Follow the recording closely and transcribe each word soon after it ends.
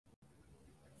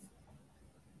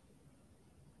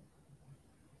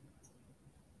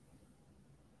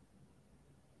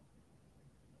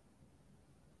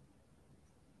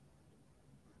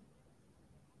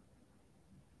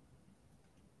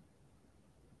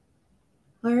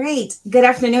All right. Good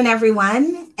afternoon,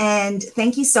 everyone. And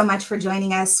thank you so much for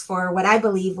joining us for what I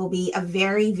believe will be a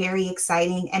very, very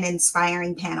exciting and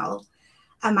inspiring panel.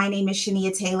 My name is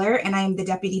Shania Taylor, and I am the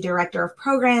Deputy Director of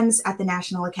Programs at the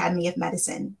National Academy of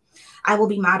Medicine. I will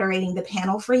be moderating the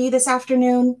panel for you this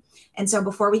afternoon. And so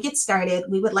before we get started,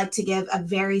 we would like to give a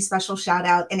very special shout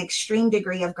out and extreme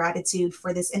degree of gratitude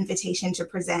for this invitation to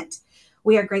present.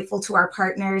 We are grateful to our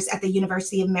partners at the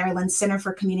University of Maryland Center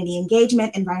for Community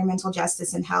Engagement, Environmental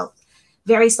Justice, and Health.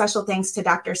 Very special thanks to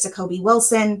Dr. Sakobi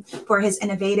Wilson for his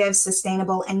innovative,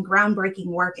 sustainable, and groundbreaking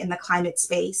work in the climate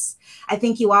space. I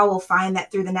think you all will find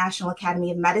that through the National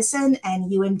Academy of Medicine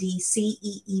and UMD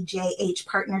CEEJH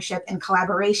partnership and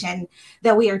collaboration,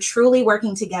 that we are truly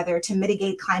working together to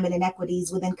mitigate climate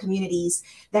inequities within communities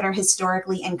that are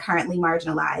historically and currently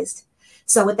marginalized.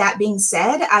 So with that being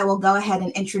said, I will go ahead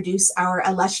and introduce our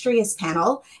illustrious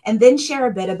panel and then share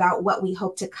a bit about what we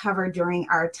hope to cover during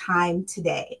our time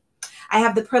today. I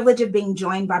have the privilege of being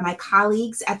joined by my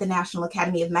colleagues at the National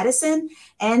Academy of Medicine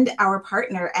and our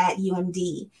partner at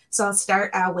UMD. So I'll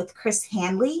start with Chris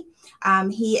Hanley.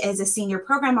 He is a senior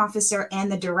program officer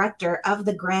and the director of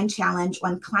the Grand Challenge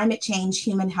on Climate Change,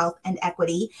 Human Health, and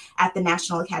Equity at the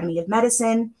National Academy of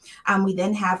Medicine. We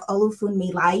then have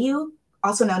Olufunmi Layu,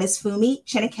 also known as Funmi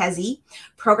Chinekezi,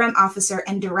 Program Officer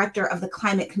and Director of the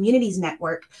Climate Communities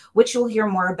Network, which you'll hear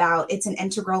more about. It's an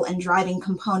integral and driving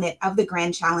component of the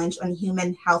Grand Challenge on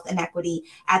Human Health and Equity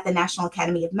at the National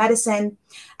Academy of Medicine.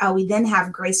 We then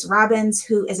have Grace Robbins,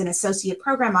 who is an Associate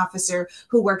Program Officer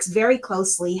who works very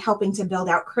closely helping to build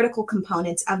out critical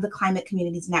components of the Climate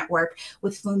Communities Network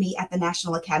with Funmi at the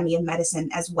National Academy of Medicine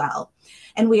as well.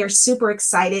 And we are super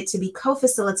excited to be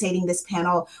co-facilitating this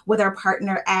panel with our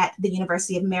partner at the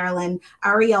University of Maryland,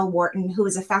 Ariel Wharton, who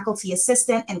is a faculty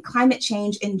assistant and climate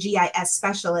change and GIS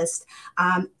specialist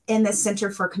in the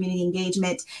Center for Community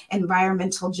Engagement,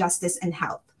 Environmental Justice, and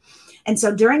Health. And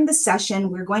so during the session,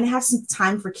 we're going to have some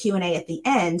time for Q&A at the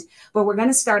end, but we're going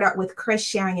to start out with Chris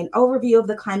sharing an overview of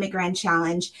the Climate Grand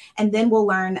Challenge, and then we'll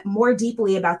learn more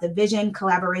deeply about the vision,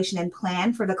 collaboration, and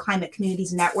plan for the Climate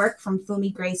Communities Network from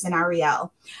Funmi, Grace, and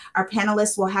Ariel. Our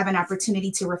panelists will have an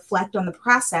opportunity to reflect on the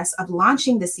process of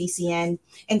launching the CCN,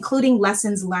 including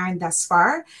lessons learned thus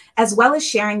far, as well as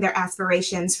sharing their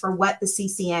aspirations for what the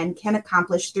CCN can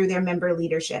accomplish through their member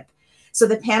leadership. So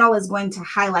the panel is going to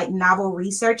highlight novel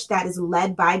research that is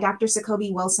led by Dr.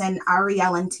 Sakobi Wilson,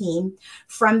 Ariel, and team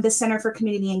from the Center for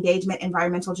Community Engagement,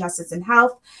 Environmental Justice, and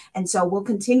Health. And so we'll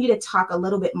continue to talk a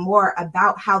little bit more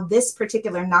about how this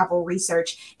particular novel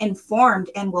research informed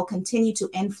and will continue to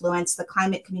influence the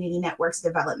Climate Community Network's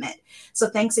development. So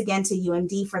thanks again to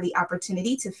UMD for the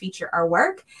opportunity to feature our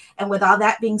work. And with all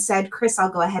that being said, Chris, I'll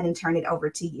go ahead and turn it over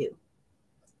to you.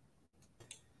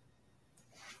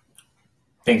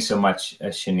 Thanks so much,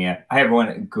 Shania. Hi,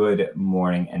 everyone. Good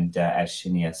morning. And as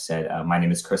Shania said, my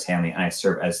name is Chris Hanley, and I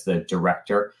serve as the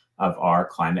director of our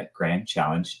Climate Grand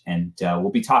Challenge. And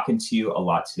we'll be talking to you a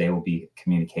lot today. We'll be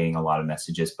communicating a lot of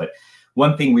messages. But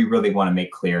one thing we really want to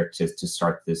make clear to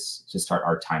start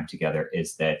our time together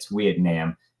is that we at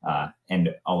NAM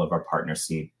and all of our partners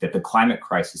see that the climate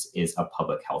crisis is a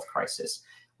public health crisis.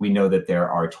 We know that there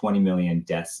are 20 million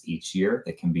deaths each year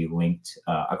that can be linked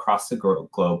across the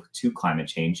globe to climate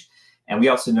change. And we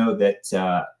also know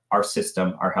that our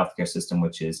system, our healthcare system,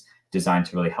 which is designed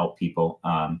to really help people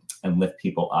and lift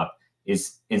people up,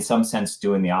 is in some sense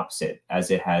doing the opposite, as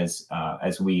it has,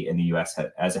 as we in the US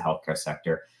as a healthcare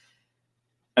sector,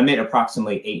 emit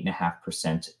approximately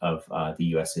 8.5% of the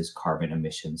US's carbon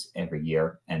emissions every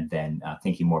year. And then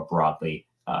thinking more broadly,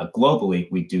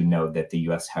 globally, we do know that the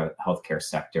U.S. healthcare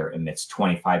sector emits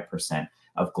 25%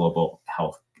 of global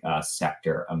health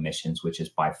sector emissions, which is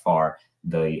by far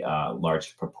the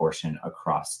largest proportion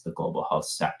across the global health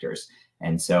sectors.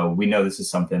 And so we know this is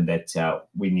something that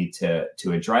we need to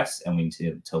address, and we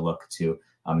need to look to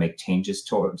make changes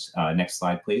towards. Next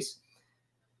slide, please.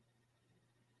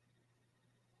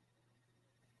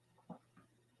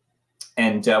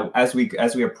 And as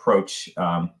we approach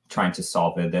trying to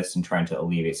solve this and trying to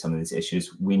alleviate some of these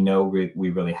issues, we know we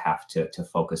really have to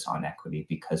focus on equity,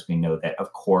 because we know that,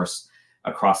 of course,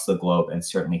 across the globe and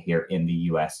certainly here in the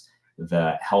US,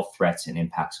 the health threats and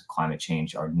impacts of climate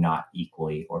change are not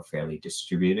equally or fairly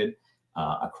distributed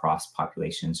across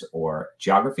populations or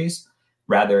geographies.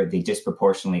 Rather, they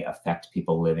disproportionately affect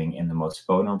people living in the most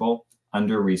vulnerable,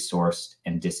 under-resourced,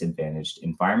 and disadvantaged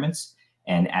environments.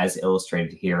 And as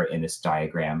illustrated here in this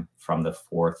diagram from the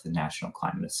 4th National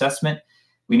Climate Assessment,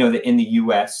 we know that in the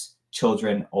US,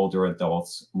 children, older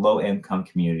adults, low-income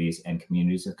communities, and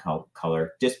communities of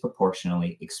color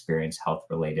disproportionately experience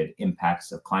health-related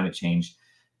impacts of climate change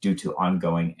due to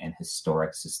ongoing and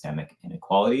historic systemic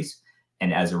inequalities.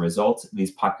 And as a result,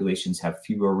 these populations have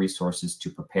fewer resources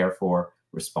to prepare for,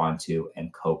 respond to,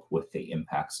 and cope with the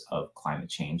impacts of climate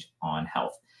change on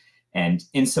health. And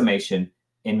in summation,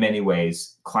 in many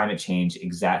ways, climate change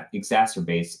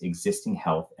exacerbates existing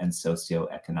health and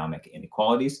socioeconomic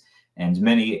inequalities, and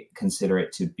many consider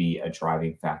it to be a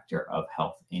driving factor of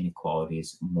health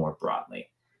inequalities more broadly.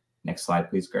 Next slide,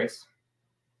 please, Grace.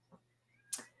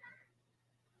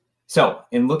 So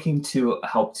in looking to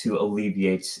help to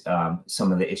alleviate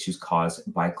some of the issues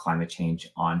caused by climate change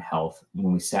on health,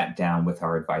 when we sat down with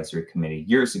our advisory committee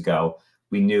years ago,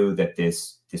 we knew that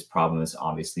this problem is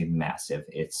obviously massive.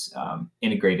 It's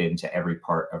integrated into every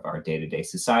part of our day-to-day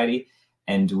society.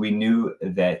 And we knew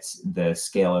that the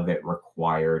scale of it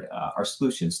required our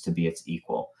solutions to be its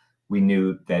equal. We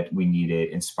knew that we needed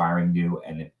inspiring new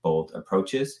and bold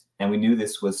approaches. And we knew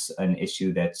this was an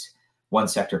issue that one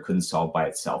sector couldn't solve by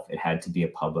itself. It had to be a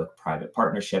public-private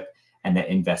partnership, and that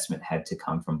investment had to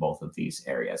come from both of these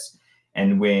areas.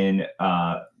 And when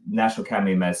National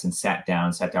Academy of Medicine sat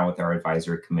down with our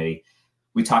advisory committee,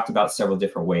 we talked about several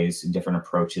different ways and different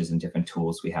approaches and different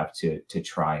tools we have to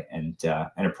try and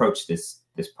approach this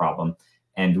problem.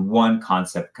 And one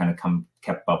concept kind of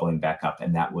kept bubbling back up,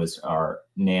 and that was our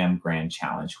NAM Grand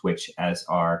Challenge, which, as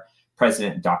our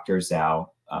president, Dr. Zhao,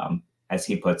 as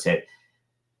he puts it,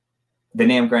 the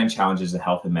NAM Grand Challenges of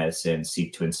Health and Medicine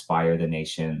seek to inspire the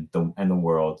nation and the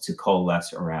world to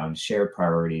coalesce around shared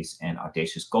priorities and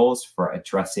audacious goals for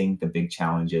addressing the big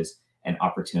challenges and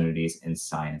opportunities in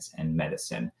science and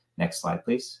medicine. Next slide,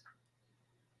 please.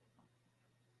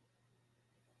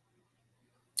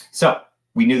 So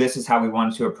we knew this is how we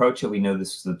wanted to approach it. We know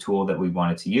this is the tool that we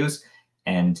wanted to use.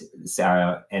 And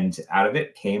out of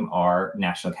it came our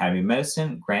National Academy of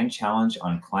Medicine Grand Challenge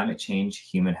on Climate Change,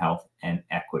 Human Health, and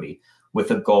Equity,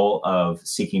 with a goal of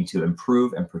seeking to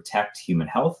improve and protect human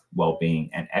health, well-being,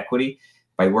 and equity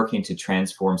by working to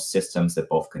transform systems that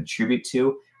both contribute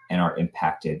to and are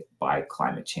impacted by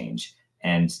climate change.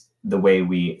 And the way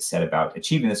we set about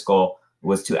achieving this goal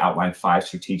was to outline 5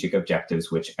 strategic objectives,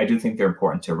 which I do think they're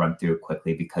important to run through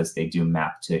quickly because they do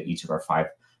map to each of our 5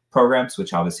 programs,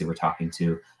 which obviously we're talking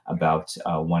to about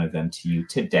one of them to you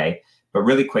today. But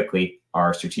really quickly,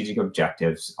 our strategic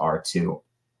objectives are to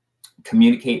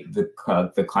communicate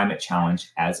the climate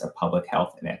challenge as a public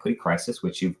health and equity crisis,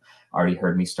 which you've already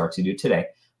heard me start to do today.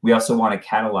 We also want to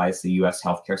catalyze the U.S.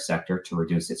 healthcare sector to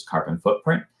reduce its carbon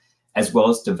footprint, as well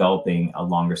as developing a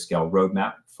longer scale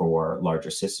roadmap for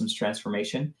larger systems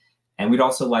transformation. And we'd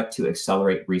also like to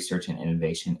accelerate research and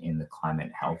innovation in the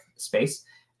climate health space.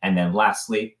 And then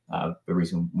lastly, the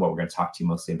reason what we're going to talk to you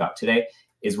mostly about today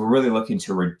is we're really looking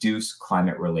to reduce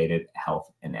climate-related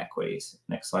health inequities.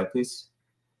 Next slide, please.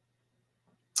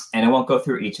 And I won't go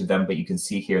through each of them, but you can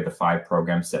see here the 5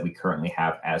 programs that we currently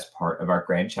have as part of our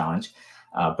Grand Challenge.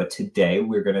 But today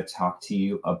we're going to talk to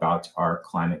you about our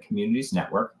Climate Communities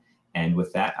Network. And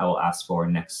with that, I will ask for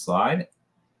next slide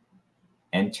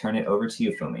and turn it over to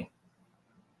you, Fumi.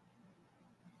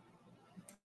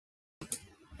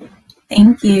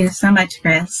 Thank you so much,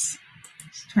 Chris.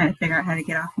 Just trying to figure out how to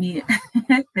get off mute,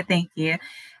 but thank you.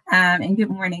 And good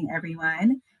morning,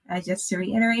 everyone. Just to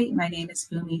reiterate, my name is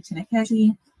Fumi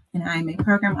Chinekezi, and I'm a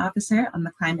program officer on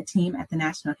the climate team at the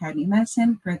National Academy of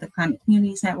Medicine for the Climate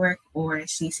Communities Network, or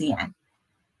CCN.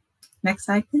 Next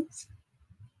slide, please.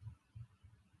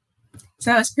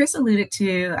 So as Chris alluded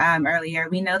to earlier,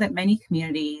 we know that many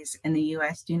communities in the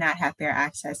U.S. do not have fair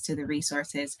access to the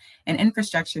resources and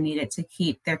infrastructure needed to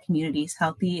keep their communities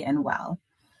healthy and well.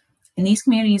 And these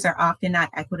communities are often not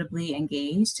equitably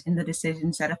engaged in the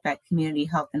decisions that affect community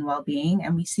health and well-being.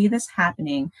 And we see this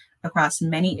happening across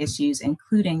many issues,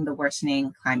 including the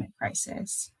worsening climate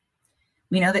crisis.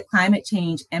 We know that climate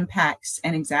change impacts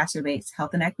and exacerbates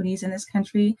health inequities in this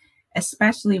country,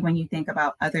 especially when you think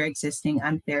about other existing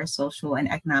unfair social and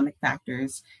economic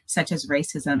factors, such as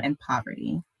racism and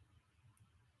poverty.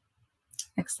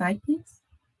 Next slide, please.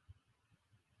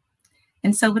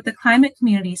 And so with the Climate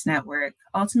Communities Network,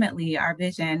 ultimately our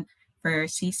vision for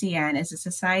CCN is a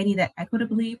society that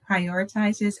equitably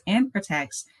prioritizes and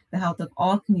protects the health of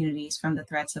all communities from the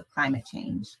threats of climate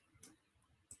change.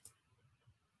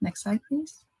 Next slide,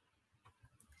 please.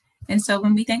 And so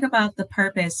when we think about the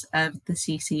purpose of the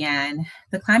CCN,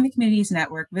 the Climate Communities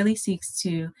Network really seeks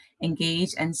to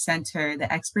engage and center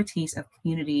the expertise of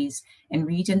communities in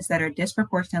regions that are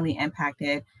disproportionately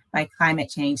impacted by climate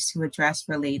change to address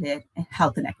related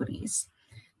health inequities.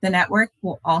 The network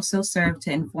will also serve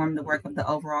to inform the work of the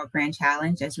overall Grand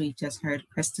Challenge, as we've just heard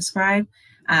Chris describe.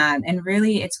 And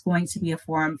really, it's going to be a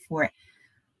forum for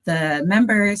the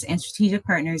members and strategic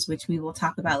partners, which we will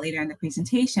talk about later in the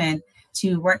presentation,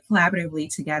 to work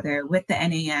collaboratively together with the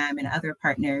NAM and other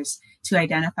partners to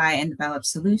identify and develop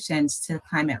solutions to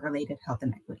climate-related health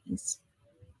inequities.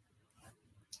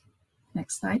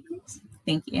 Next slide, please.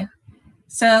 Thank you.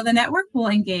 So the network will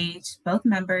engage both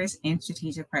members and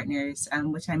strategic partners,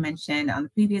 which I mentioned on the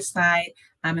previous slide,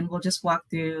 and we'll just walk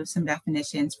through some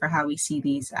definitions for how we see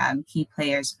these key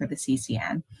players for the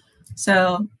CCN.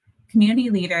 So community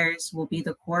leaders will be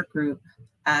the core group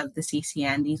of the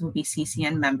CCN. These will be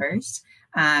CCN members,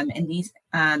 and these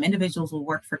individuals will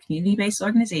work for community-based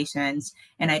organizations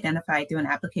and identified through an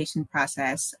application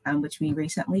process, which we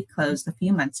recently closed a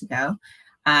few months ago.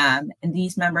 And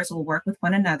these members will work with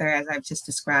one another, as I've just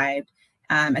described,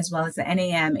 as well as the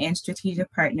NAM and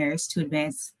strategic partners to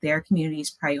advance their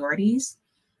community's priorities.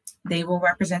 They will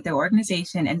represent their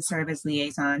organization and serve as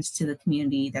liaisons to the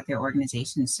community that their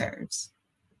organization serves.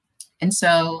 And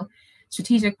so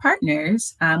strategic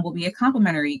partners will be a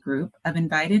complementary group of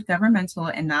invited governmental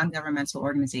and non-governmental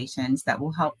organizations that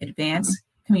will help advance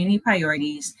community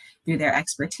priorities through their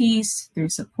expertise, through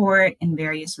support, and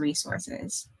various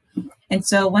resources. And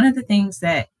so one of the things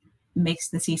that makes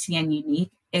the CCN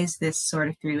unique is this sort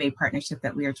of three-way partnership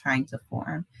that we are trying to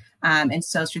form. And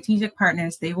so strategic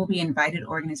partners, they will be invited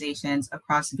organizations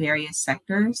across various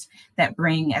sectors that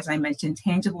bring, as I mentioned,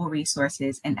 tangible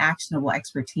resources and actionable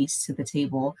expertise to the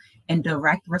table in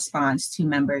direct response to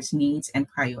members' needs and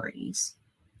priorities.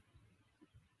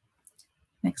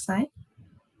 Next slide.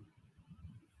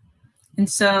 And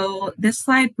so this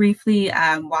slide briefly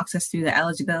walks us through the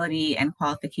eligibility and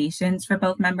qualifications for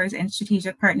both members and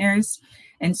strategic partners.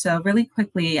 And so really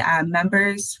quickly,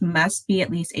 members must be at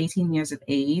least 18 years of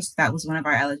age. That was one of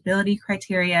our eligibility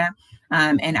criteria.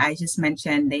 And I just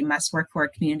mentioned they must work for a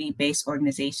community-based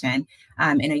organization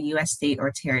in a U.S. state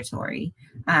or territory.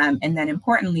 And then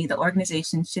importantly, the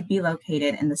organization should be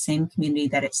located in the same community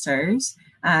that it serves.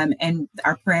 And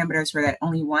our parameters were that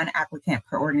only one applicant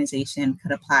per organization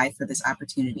could apply for this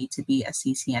opportunity to be a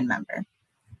CCN member.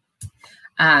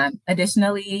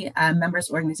 Additionally,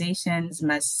 members' organizations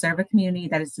must serve a community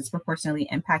that is disproportionately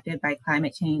impacted by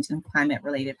climate change and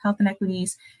climate-related health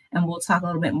inequities. And we'll talk a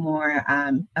little bit more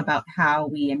about how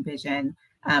we envision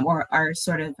or our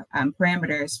sort of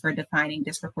parameters for defining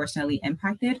disproportionately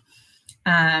impacted.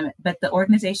 But the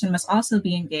organization must also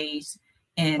be engaged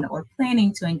in or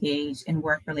planning to engage in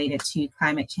work related to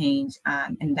climate change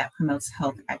and that promotes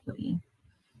health equity.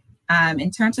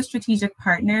 In terms of strategic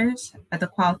partners, the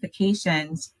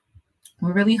qualifications,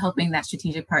 we're really hoping that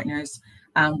strategic partners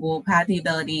will have the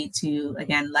ability to,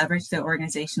 again, leverage their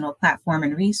organizational platform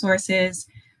and resources.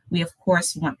 We, of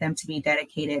course, want them to be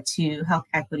dedicated to health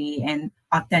equity and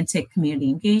authentic community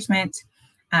engagement.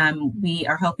 We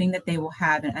are hoping that they will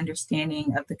have an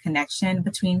understanding of the connection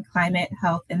between climate,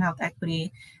 health, and health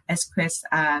equity, as Chris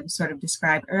sort of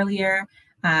described earlier.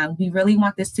 We really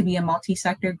want this to be a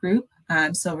multi-sector group.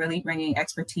 So really bringing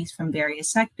expertise from various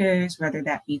sectors, whether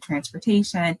that be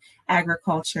transportation,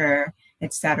 agriculture,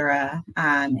 et cetera.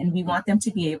 And we want them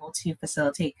to be able to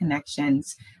facilitate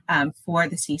connections for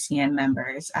the CCN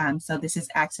members. So this is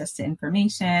access to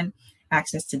information,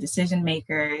 access to decision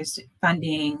makers,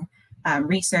 funding,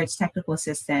 research, technical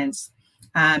assistance.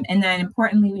 And then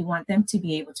importantly, we want them to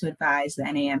be able to advise the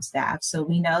NAM staff. So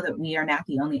we know that we are not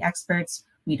the only experts.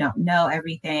 We don't know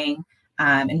everything.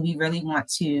 And we really want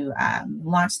to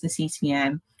launch the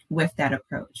CCN with that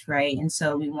approach, right? And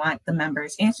so we want the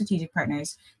members and strategic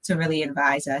partners to really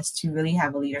advise us, to really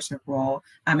have a leadership role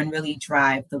and really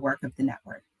drive the work of the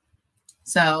network.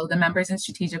 So the members and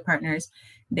strategic partners,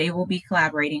 they will be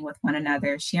collaborating with one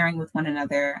another, sharing with one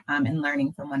another, and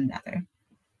learning from one another.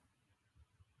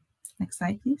 Next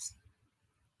slide, please.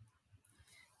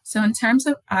 So in terms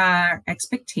of our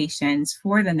expectations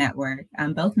for the network,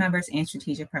 both members and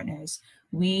strategic partners,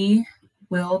 we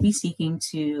will be seeking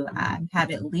to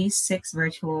have at least 6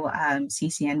 virtual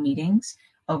CCN meetings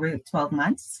over 12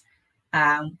 months.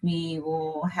 We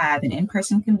will have an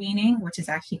in-person convening, which is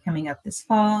actually coming up this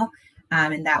fall,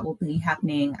 and that will be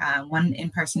happening one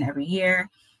in person every year.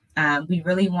 We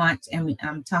really want, and we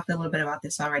talked a little bit about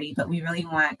this already, but we really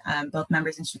want both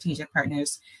members and strategic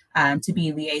partners to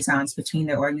be liaisons between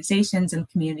their organizations and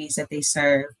communities that they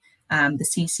serve, the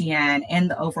CCN and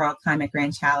the overall Climate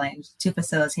Grand Challenge to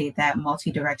facilitate that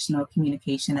multi-directional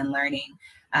communication and learning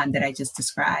that I just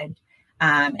described.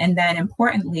 And then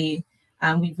importantly,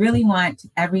 we really want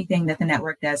everything that the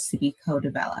network does to be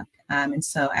co-developed. And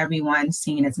so everyone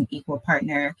seen as an equal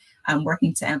partner,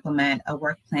 working to implement a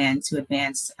work plan to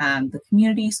advance the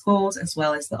community's goals as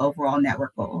well as the overall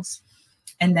network goals.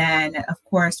 And then, of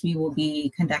course, we will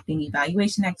be conducting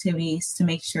evaluation activities to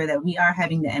make sure that we are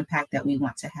having the impact that we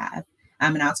want to have.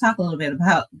 And I'll talk a little bit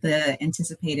about the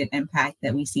anticipated impact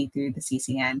that we see through the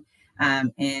CCN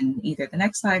in either the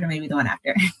next slide or maybe the one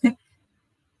after.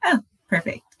 Oh,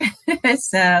 perfect.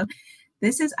 So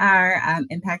this is our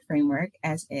impact framework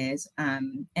as is.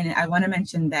 And I want to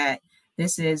mention that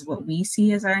this is what we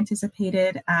see as our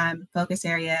anticipated focus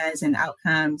areas and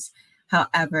outcomes.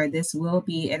 However, this will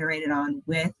be iterated on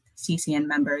with CCN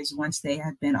members once they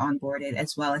have been onboarded,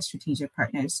 as well as strategic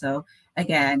partners. So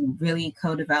again, really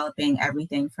co-developing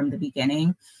everything from the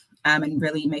beginning and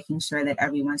really making sure that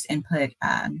everyone's input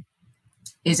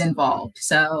is involved.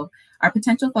 So our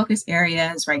potential focus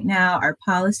areas right now are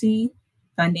policy,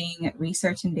 funding,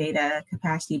 research and data,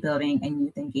 capacity building, and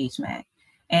youth engagement.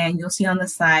 And you'll see on the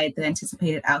slide the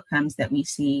anticipated outcomes that we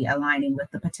see aligning with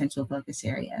the potential focus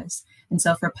areas. And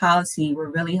so for policy, we're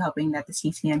really hoping that the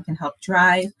CCN can help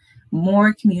drive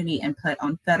more community input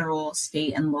on federal,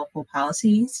 state, and local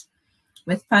policies.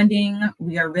 With funding,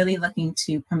 we are really looking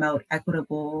to promote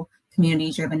equitable,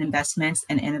 community-driven investments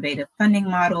and innovative funding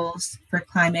models for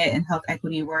climate and health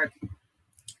equity work.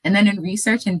 And then in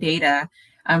research and data,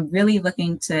 I'm really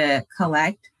looking to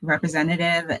collect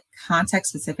representative,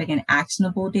 context-specific, and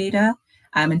actionable data.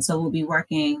 And so we'll be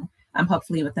working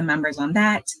hopefully with the members on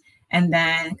that. And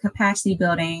then capacity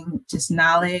building, just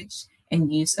knowledge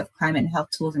and use of climate and health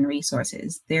tools and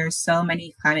resources. There's so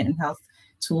many climate and health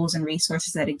tools and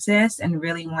resources that exist, and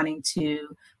really wanting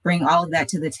to bring all of that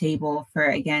to the table for,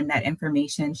 again, that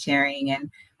information sharing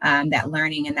and that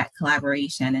learning and that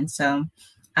collaboration. And so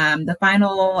the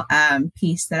final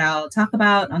piece that I'll talk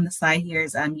about on the slide here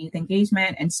is youth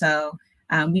engagement. And so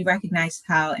we recognize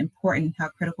how important, how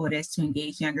critical it is to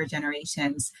engage younger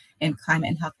generations in climate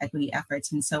and health equity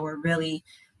efforts. And so we're really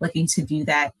looking to do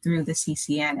that through the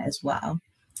CCN as well.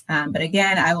 But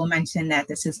again, I will mention that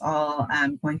this is all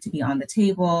going to be on the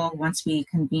table once we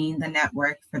convene the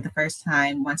network for the first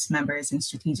time. Once members and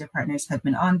strategic partners have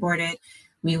been onboarded,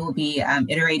 we will be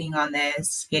iterating on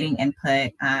this, getting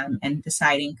input, and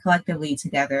deciding collectively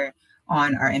together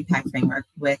on our impact framework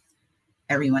with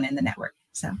everyone in the network.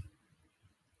 So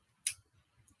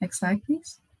next slide,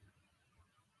 please.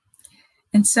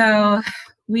 And so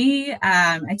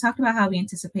I talked about how we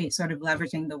anticipate sort of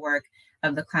leveraging the work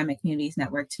of the Climate Communities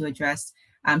Network to address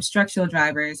structural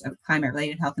drivers of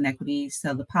climate-related health inequities,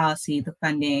 so the policy, the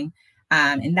funding,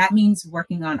 and that means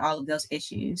working on all of those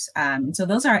issues. And so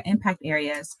those are our impact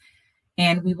areas.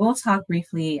 And we will talk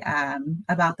briefly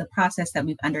about the process that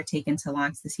we've undertaken to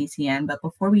launch the CCN. But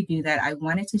before we do that, I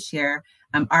wanted to share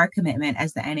our commitment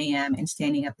as the NAM in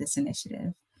standing up this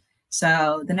initiative.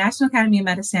 So the National Academy of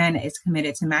Medicine is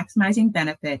committed to maximizing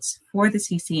benefits for the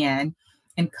CCN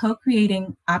and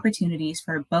co-creating opportunities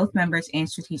for both members and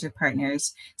strategic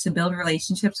partners to build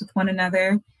relationships with one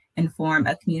another and form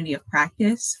a community of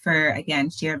practice for, again,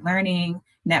 shared learning,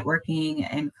 networking,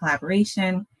 and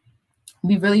collaboration.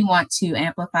 We really want to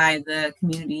amplify the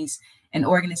communities and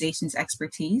organizations'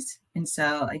 expertise. And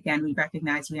so, again, we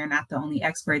recognize we are not the only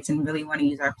experts and really want to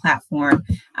use our platform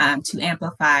to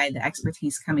amplify the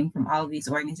expertise coming from all of these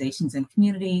organizations and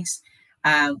communities.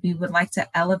 We would like to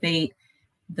elevate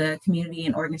the community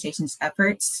and organizations'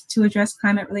 efforts to address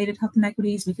climate-related health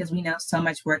inequities because we know so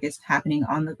much work is happening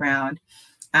on the ground.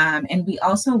 And we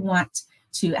also want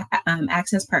to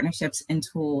access partnerships and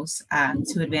tools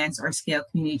to advance or scale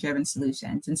community-driven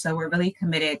solutions. And so we're really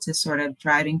committed to sort of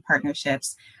driving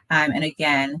partnerships and,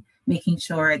 again, making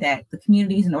sure that the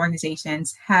communities and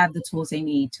organizations have the tools they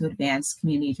need to advance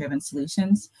community-driven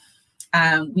solutions.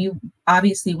 We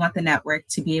obviously want the network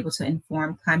to be able to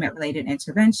inform climate-related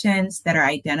interventions that are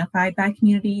identified by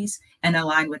communities and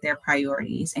aligned with their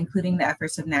priorities, including the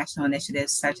efforts of national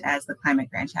initiatives such as the Climate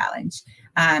Grand Challenge.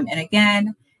 And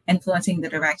again, influencing the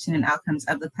direction and outcomes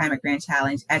of the Climate Grand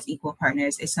Challenge as equal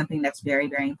partners is something that's very,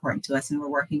 very important to us. And we're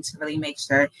working to really make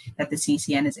sure that the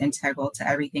CCN is integral to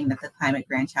everything that the Climate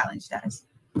Grand Challenge does.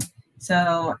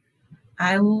 So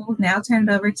I will now turn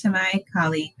it over to my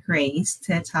colleague, Grace,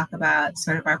 to talk about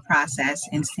sort of our process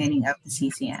in standing up the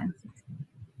CCN.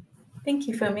 Thank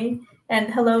you, Fumi.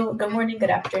 And hello, good morning, good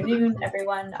afternoon,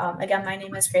 everyone. Again, my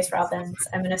name is Grace Robbins.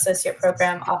 I'm an Associate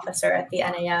Program Officer at the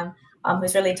NAM,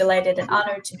 who's really delighted and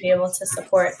honored to be able to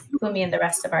support Fumi and the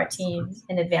rest of our team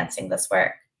in advancing this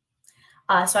work.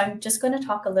 So I'm just going to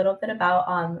talk a little bit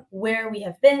about where we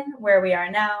have been, where we are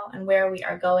now, and where we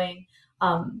are going.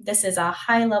 This is a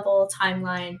high-level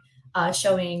timeline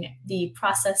showing the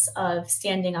process of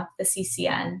standing up the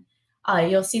CCN.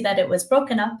 You'll see that it was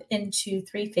broken up into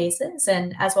 3 phases,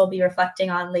 and as we'll be reflecting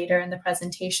on later in the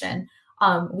presentation,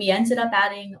 we ended up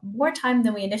adding more time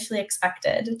than we initially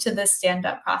expected to this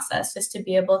stand-up process, just to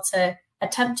be able to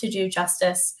attempt to do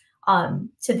justice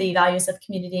to the values of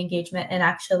community engagement and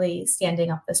actually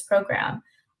standing up this program.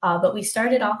 But we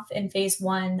started off in phase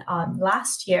 1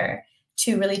 last year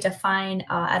to really define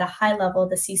at a high level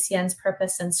the CCN's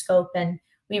purpose and scope. And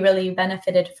we really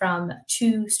benefited from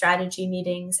 2 strategy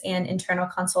meetings and internal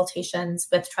consultations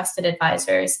with trusted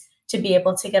advisors to be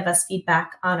able to give us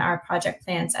feedback on our project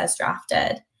plans as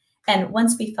drafted. And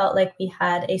once we felt like we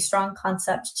had a strong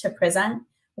concept to present,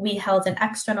 we held an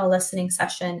external listening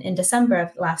session in December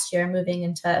of last year, moving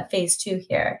into phase 2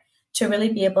 here, to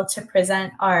really be able to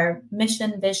present our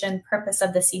mission, vision, purpose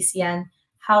of the CCN,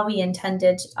 how we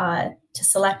intended to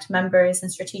select members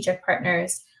and strategic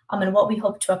partners, and what we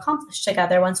hope to accomplish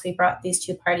together once we brought these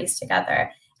 2 parties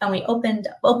together. And we opened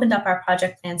up our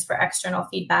project plans for external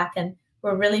feedback, and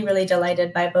we're really, really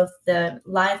delighted by both the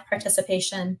live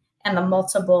participation and the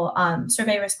multiple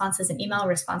survey responses and email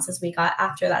responses we got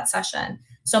after that session.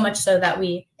 So much so that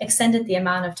we extended the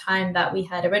amount of time that we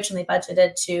had originally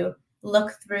budgeted to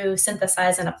look through,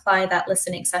 synthesize, and apply that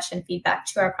listening session feedback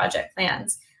to our project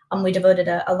plans. We devoted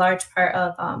a large part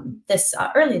of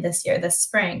early this year, this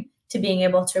spring, to being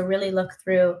able to really look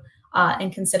through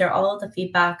and consider all of the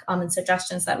feedback and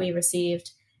suggestions that we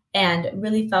received, and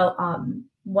really felt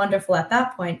wonderful at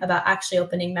that point about actually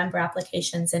opening member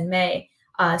applications in May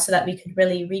so that we could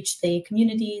really reach the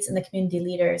communities and the community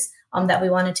leaders that we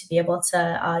wanted to be able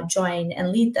to join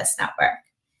and lead this network.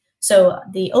 So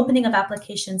the opening of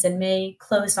applications in May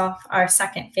closed off our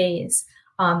second phase,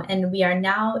 and we are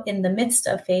now in the midst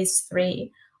of phase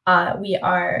 3. We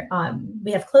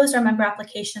have closed our member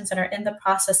applications and are in the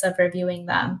process of reviewing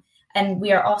them. And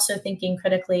we are also thinking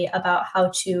critically about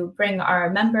how to bring our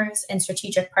members and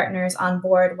strategic partners on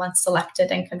board once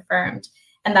selected and confirmed.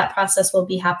 And that process will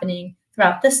be happening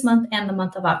throughout this month and the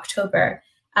month of October,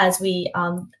 as we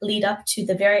lead up to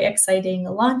the very exciting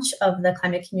launch of the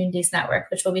Climate Communities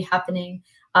Network, which will be happening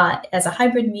as a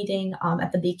hybrid meeting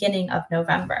at the beginning of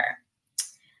November.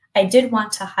 I did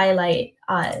want to highlight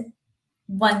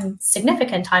one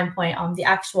significant time point on the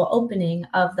actual opening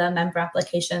of the member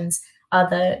applications.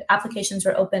 The applications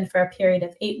were open for a period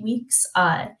of 8 weeks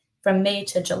from May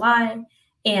to July,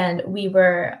 and we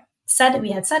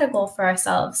had set a goal for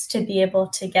ourselves to be able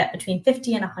to get between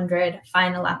 50 and 100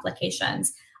 final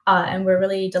applications. And we're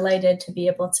really delighted to be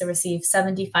able to receive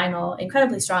 70 final,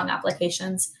 incredibly strong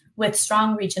applications with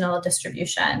strong regional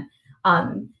distribution.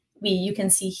 You can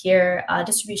see here a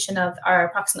distribution of our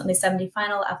approximately 70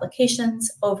 final applications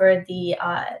over the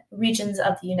regions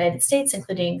of the United States,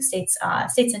 including states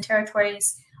and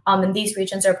territories. And these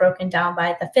regions are broken down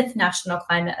by the 5th National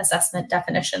Climate Assessment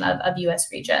definition of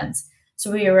U.S. regions.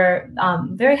 So we were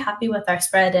very happy with our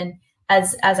spread. And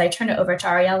as I turn it over to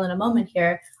Ariel in a moment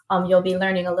here, you'll be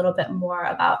learning a little bit more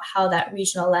about how that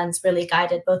regional lens really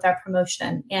guided both our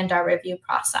promotion and our review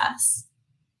process.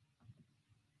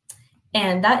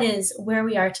 And that is where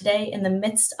we are today in the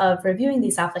midst of reviewing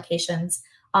these applications.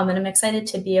 And I'm excited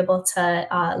to be able to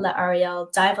let Ariel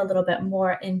dive a little bit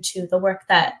more into the work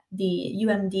that the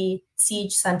UMD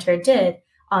Siege Center did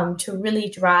to really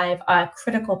drive a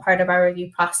critical part of our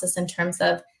review process in terms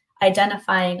of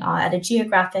identifying at a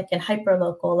geographic and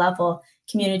hyperlocal level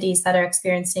communities that are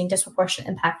experiencing disproportionate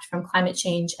impact from climate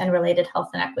change and related health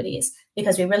inequities,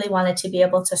 because we really wanted to be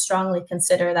able to strongly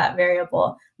consider that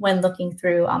variable when looking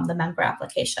through the member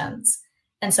applications.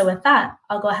 And so with that,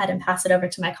 I'll go ahead and pass it over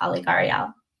to my colleague,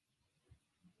 Ariel.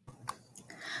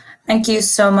 Thank you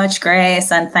so much,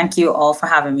 Grace, and thank you all for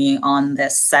having me on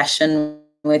this session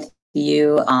with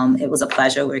you. It was a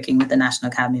pleasure working with the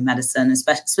National Academy of Medicine,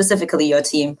 specifically your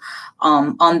team,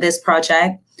 on this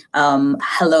project.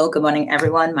 Hello, good morning,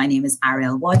 everyone. My name is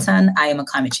Ariel Wharton. I am a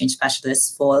climate change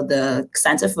specialist for the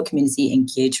Center for Community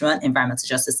Engagement, Environmental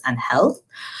Justice and Health,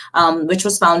 which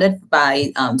was founded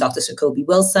by Dr. Sir Kobe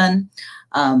Wilson,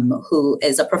 who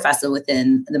is a professor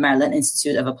within the Maryland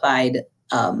Institute of Applied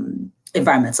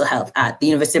Environmental Health at the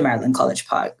University of Maryland, College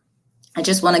Park. I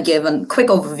just want to give a quick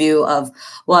overview of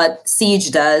what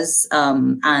Siege does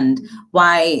and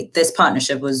why this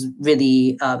partnership was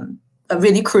really a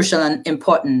really crucial and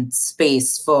important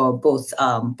space for both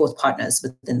partners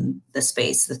within the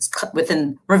space that's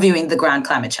within reviewing the Grand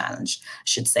Climate Challenge, I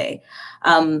should say.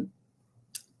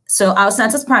 So our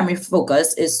center's primary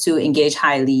focus is to engage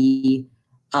highly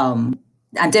and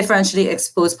differentially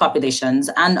exposed populations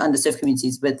and underserved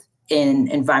communities in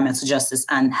environmental justice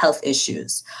and health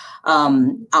issues.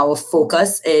 Our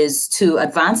focus is to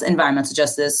advance environmental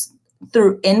justice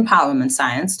through empowerment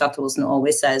science. Dr. Wilson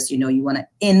always says, you want to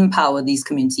empower these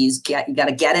communities. You got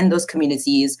to get in those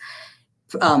communities,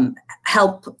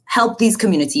 help these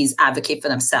communities advocate for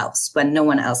themselves when no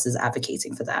one else is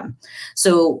advocating for them.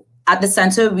 So at the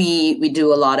center, we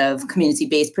do a lot of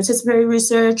community-based participatory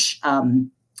research,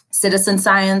 citizen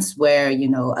science, where, you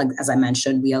know, as I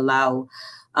mentioned, we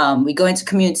go into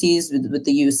communities with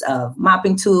the use of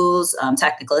mapping tools,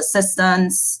 technical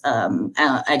assistance,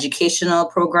 educational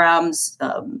programs,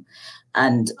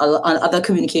 and other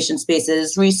communication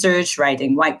spaces, research,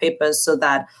 writing white papers, so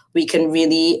that we can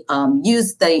really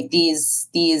use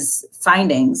these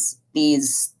findings,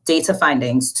 these data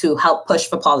findings, to help push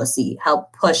for policy,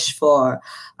 help push for,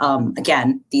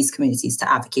 again, these communities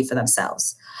to advocate for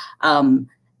themselves.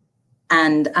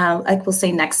 And I will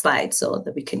say next slide so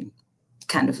that we can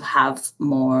kind of have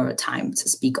more time to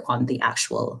speak on the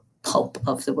actual pulp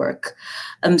of the work.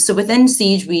 So within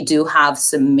SIEGE, we do have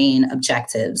some main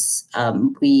objectives.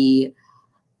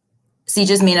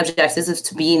 SIEGE's main objectives is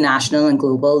to be national and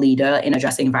global leader in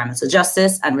addressing environmental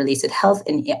justice and related health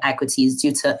inequities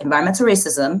due to environmental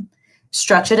racism,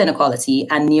 structured inequality,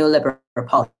 and neoliberal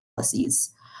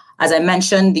policies. As I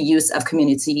mentioned, the use of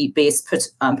community-based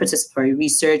participatory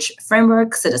research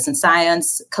framework, citizen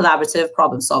science, collaborative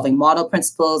problem-solving model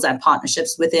principles, and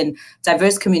partnerships within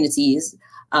diverse communities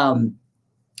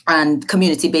and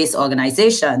community-based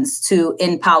organizations to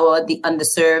empower the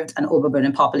underserved and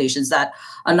overburdened populations that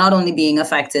are not only being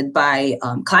affected by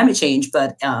climate change,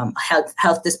 but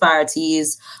health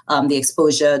disparities, the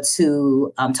exposure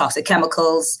to toxic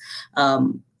chemicals,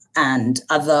 and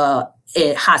other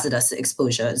hazardous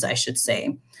exposures, I should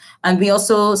say. And we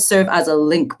also serve as a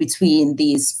link between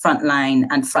these frontline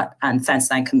and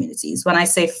fence line communities. When I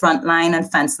say frontline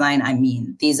and fence line, I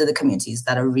mean these are the communities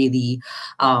that are really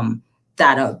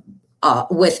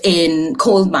within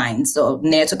coal mines, or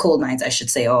near to coal mines, I should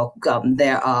say, or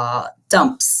there are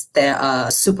dumps, there are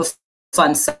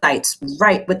Superfund sites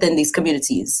right within these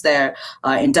communities. There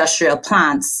are industrial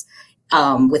plants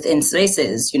within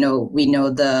spaces. You know, we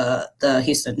know the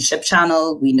Houston Ship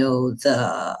Channel, we know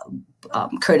the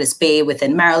Curtis Bay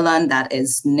within Maryland that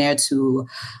is near to,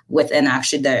 within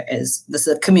actually this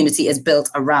community is built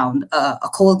around a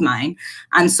coal mine.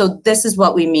 And so this is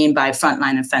what we mean by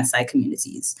frontline and fence side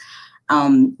communities.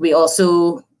 We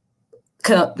also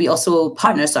partner,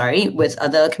 with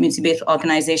other community-based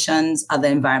organizations, other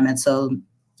environmental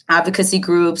advocacy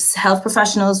groups, health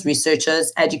professionals,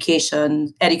 researchers,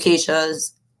 educators,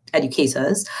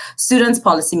 students,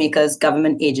 policymakers,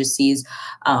 government agencies,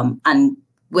 and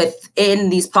within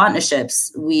these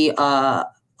partnerships, we are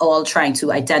all trying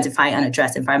to identify and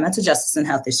address environmental justice and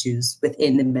health issues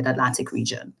within the Mid-Atlantic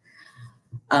region.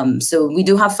 So we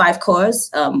do have 5 cores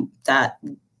that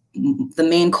the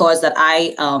main cores that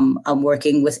I am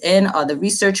working within are the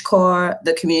research core,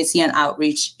 the community and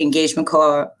outreach engagement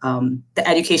core, the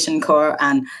education core,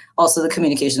 and also the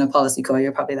communication and policy core.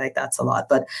 You're probably like, that's a lot,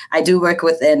 but I do work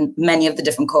within many of the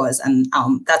different cores. And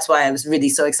that's why I was really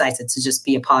so excited to just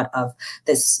be a part of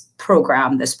this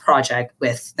program, this project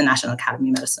with the National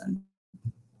Academy of Medicine.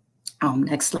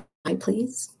 Next slide,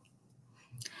 please.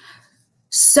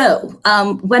 So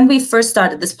when we first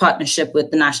started this partnership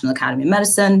with the National Academy of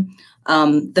Medicine,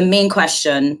 the main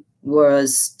question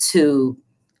was to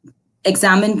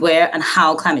examine where and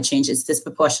how climate change is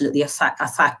disproportionately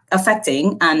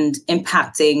affecting and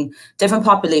impacting different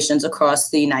populations across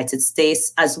the United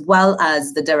States, as well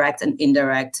as the direct and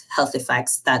indirect health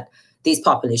effects that these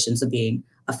populations are being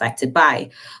affected by.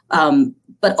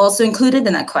 But also included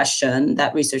in that question,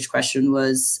 that research question,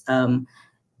 was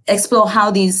explore how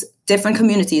these different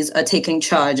communities are taking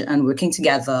charge and working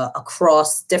together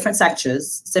across different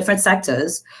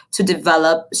sectors to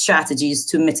develop strategies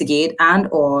to mitigate and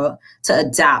or to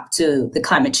adapt to the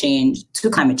climate change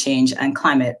and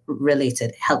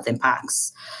climate-related health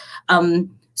impacts.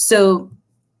 So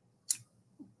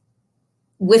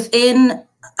within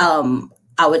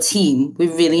our team, we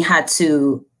really had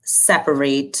to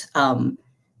separate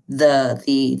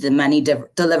the many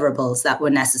deliverables that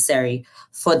were necessary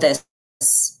for this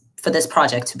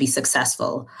project to be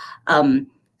successful.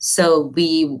 So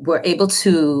we were able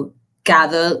to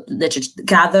gather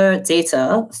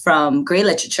data from great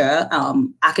literature,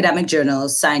 academic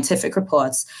journals, scientific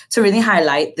reports, to really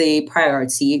highlight the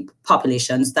priority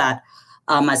populations that,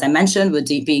 as I mentioned, are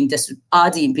being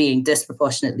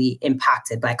disproportionately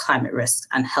impacted by climate risk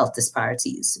and health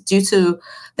disparities due to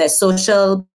their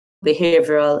social,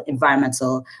 behavioral,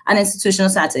 environmental, and institutional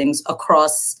settings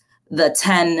across the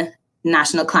 10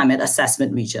 national climate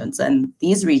assessment regions. And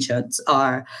these regions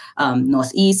are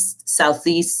Northeast,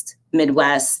 Southeast,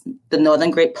 Midwest, the Northern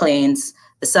Great Plains,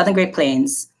 the Southern Great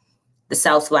Plains, the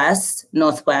Southwest,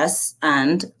 Northwest,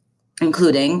 and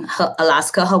including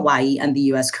Alaska, Hawaii, and the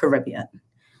US Caribbean.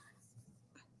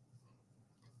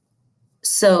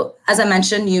 So as I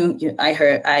mentioned,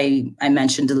 I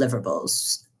mentioned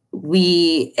deliverables.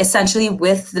 We essentially,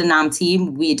 with the NAM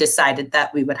team, we decided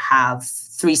that we would have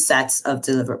 3 sets of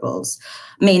deliverables,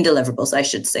 main deliverables, I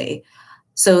should say.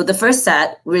 So the first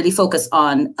set really focused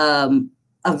on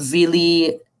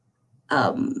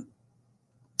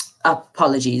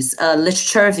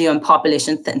literature review and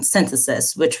population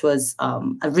synthesis, which was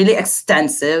a really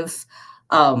extensive,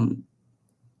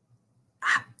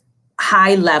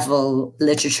 high-level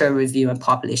literature review and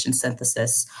population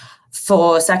synthesis.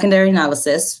 For secondary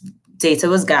analysis, data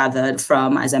was gathered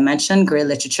from, as I mentioned, Gray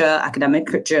literature,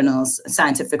 academic journals,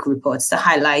 scientific reports to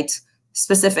highlight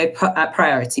specific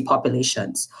priority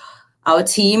populations. Our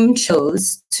team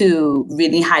chose to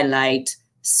really highlight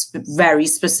very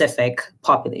specific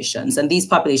populations, and these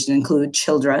populations include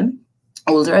children,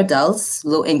 older adults,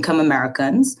 low-income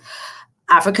Americans,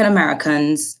 African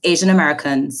Americans, Asian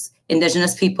Americans,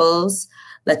 Indigenous peoples,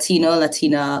 Latino,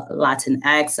 Latina,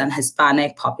 Latinx, and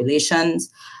Hispanic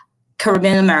populations,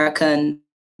 Caribbean Americans,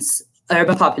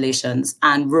 urban populations,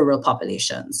 and rural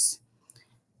populations.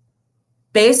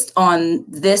 Based on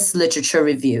this literature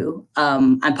review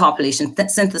and population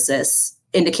synthesis,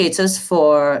 indicators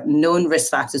for known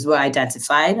risk factors were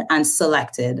identified and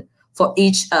selected for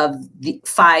each of the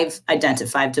 5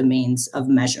 identified domains of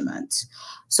measurement.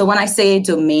 So when I say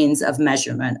domains of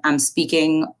measurement, I'm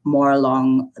speaking more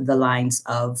along the lines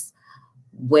of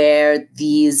where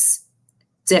these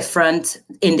different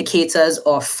indicators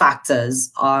or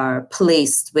factors are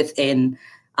placed within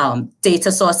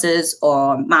data sources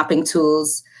or mapping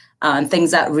tools, and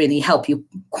things that really help you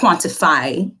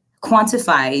quantify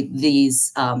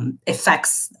these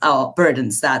effects or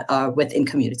burdens that are within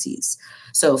communities.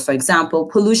 So for example,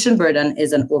 pollution burden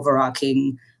is an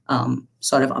overarching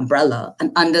sort of umbrella,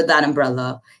 and under that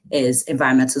umbrella is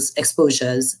environmental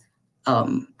exposures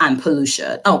and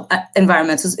pollution.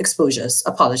 Environmental exposures,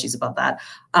 apologies about that.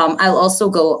 I'll also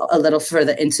go a little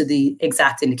further into the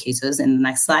exact indicators in the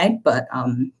next slide, but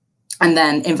and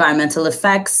then environmental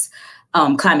effects,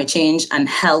 climate change, and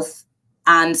health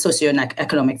and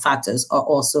socioeconomic factors are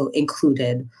also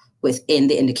included within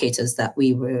the indicators that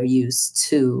we use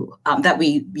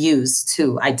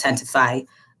to identify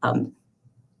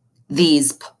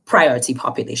these priority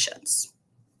populations.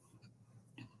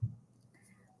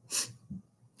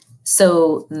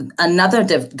 So another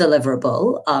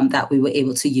deliverable that we were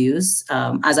able to use,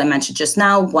 as I mentioned just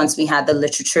now, once we had the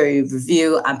literature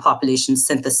review and population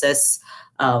synthesis,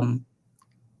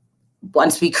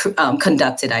 once we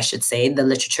conducted, I should say, the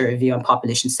literature review and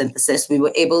population synthesis, we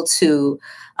were able to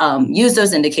use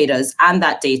those indicators and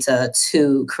that data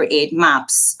to create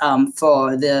maps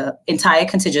for the entire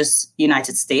contiguous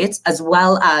United States, as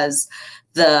well as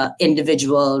the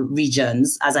individual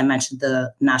regions, as I mentioned,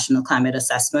 the National Climate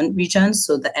Assessment regions,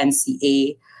 so the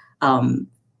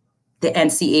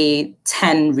NCA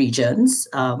 10 regions.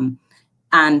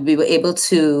 And we were able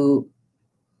to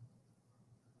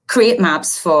create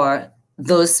maps for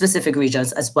those specific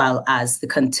regions as well as the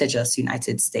contiguous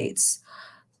United States.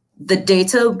 The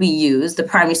data we use, the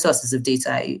primary sources of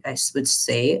data, I would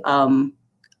say,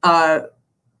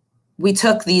 we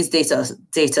took these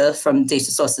data from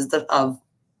data sources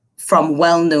from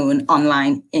well-known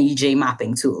online EJ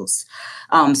mapping tools.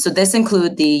 So this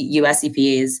include the US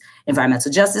EPA's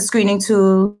Environmental Justice Screening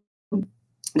Tool.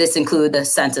 This include the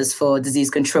Centers for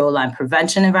Disease Control and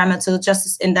Prevention Environmental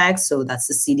Justice Index. So that's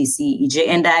the CDC EJ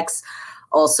Index.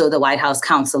 Also the White House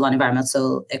Council on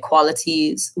Environmental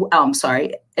Qualities,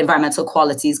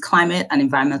 Climate and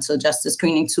Environmental Justice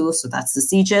Screening Tool. So that's the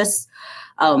CGIS.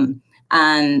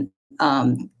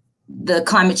 The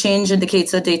climate change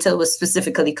indicator data was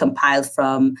specifically compiled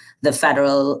from the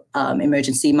Federal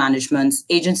Emergency Management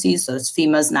Agency, so it's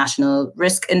FEMA's National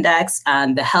Risk Index,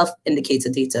 and the health indicator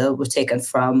data were taken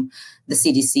from the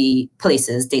CDC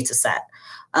Places data set.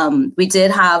 We did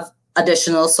have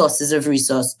additional sources of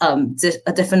resource,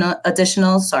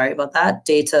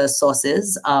 data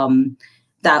sources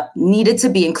that needed to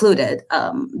be included.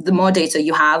 The more data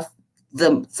you have,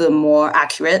 the more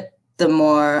accurate, the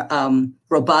more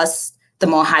robust, the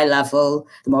more high level,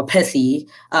 the more pithy,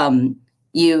 the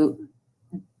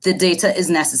data is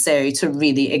necessary to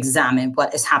really examine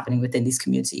what is happening within these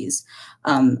communities.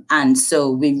 And so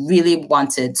we really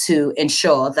wanted to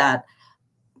ensure that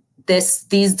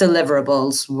these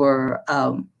deliverables were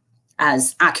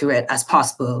as accurate as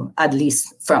possible, at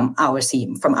least from our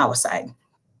team, from our side.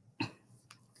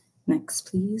 Next,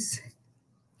 please.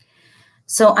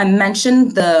 So I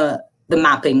mentioned the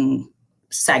mapping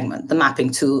segment, the mapping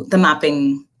tool, the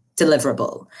mapping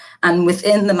deliverable. And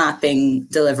within the mapping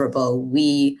deliverable,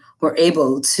 we were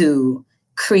able to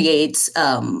create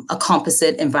a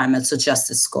composite environmental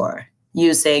justice score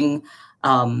using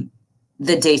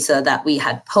the data that we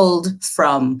had pulled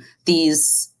from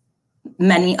these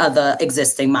many other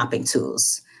existing mapping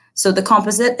tools. So the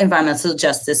composite environmental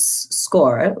justice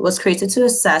score was created to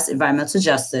assess environmental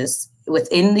justice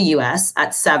within the US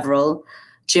at several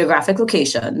geographic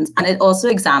locations, and it also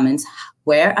examines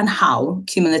where and how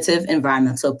cumulative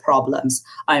environmental problems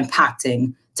are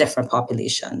impacting different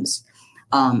populations.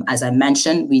 As I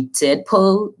mentioned, we did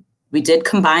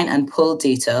combine and pull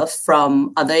data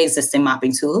from other existing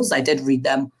mapping tools. I did read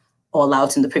them all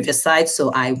out in the previous slide,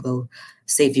 so I will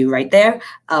save you right there.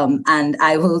 And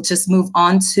I will just move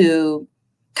on to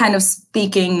kind of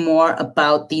speaking more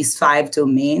about these 5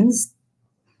 domains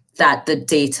that the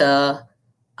data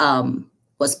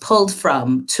was pulled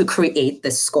from to create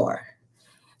this score.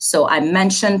 So I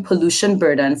mentioned pollution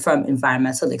burden from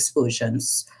environmental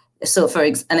explosions. So for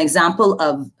an example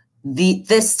of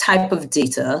this type of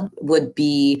data would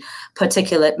be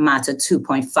particulate matter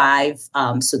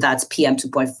 2.5. So that's PM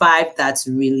 2.5. That's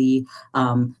really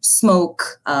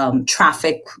smoke,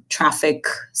 traffic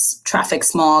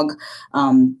smog.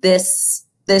 This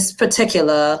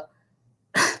particular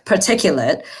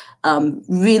particulate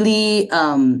really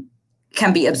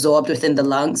can be absorbed within the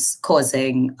lungs,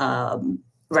 causing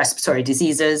respiratory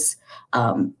diseases,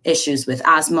 issues with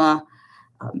asthma,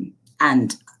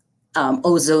 and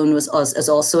ozone is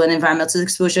also an environmental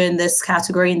exposure in this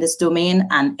category, in this domain,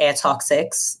 and air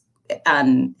toxics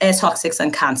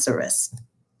and cancer risk.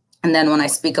 And then when I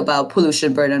speak about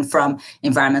pollution burden from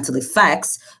environmental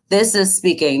effects, this is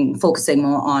focusing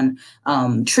more on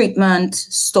treatment,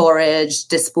 storage,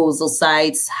 disposal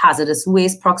sites, hazardous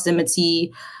waste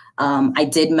proximity. I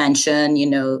did mention,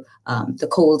 the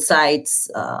cold sites,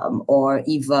 or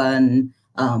even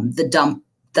the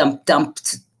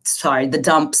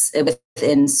dumps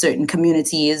within certain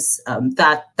communities.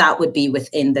 That would be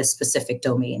within this specific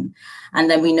domain. And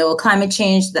then we know climate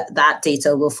change, that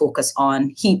data will focus on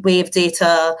heat wave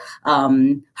data,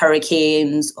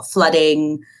 hurricanes,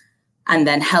 flooding. And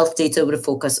then health data would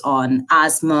focus on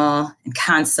asthma and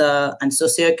cancer, and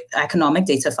socioeconomic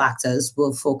data factors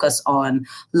will focus on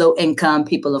low income,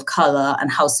 people of color,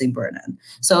 and housing burden.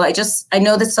 So I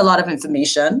know that's a lot of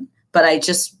information, but I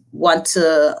just want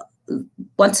to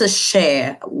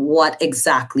share what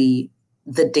exactly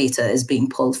the data is being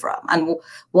pulled from and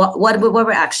what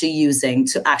we're actually using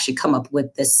to actually come up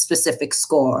with this specific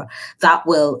score that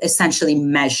will essentially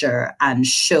measure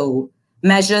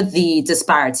the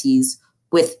disparities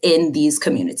within these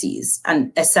communities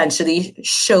and essentially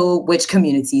show which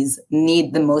communities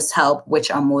need the most help,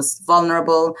 which are most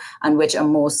vulnerable, and which are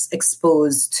most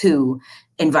exposed to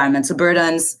environmental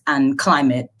burdens and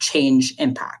climate change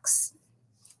impacts.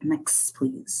 Next,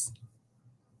 please.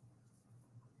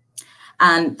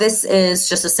 And this is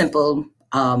just a simple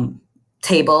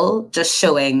table just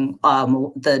showing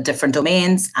the different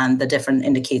domains and the different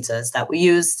indicators that we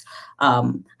used.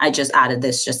 I just added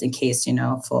this just in case,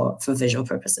 for visual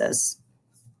purposes,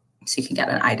 so you can get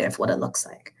an idea of what it looks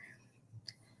like.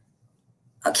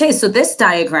 Okay, so this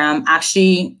diagram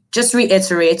actually just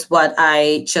reiterates what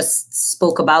I just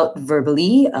spoke about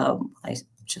verbally. I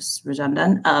just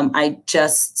redundant. I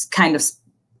just kind of,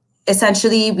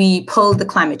 essentially, we pulled the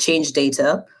climate change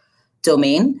data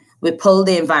domain, we pulled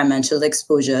the environmental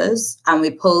exposures, and we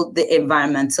pulled the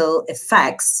environmental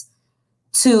effects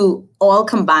to all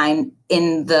combine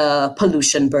in the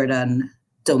pollution burden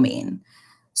domain.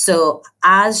 So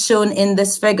as shown in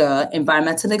this figure,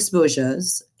 environmental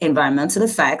exposures, environmental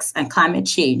effects, and climate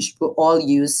change were all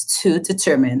used to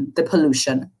determine the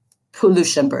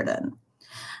pollution burden.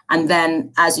 And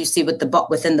then, as you see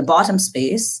within the bottom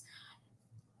space,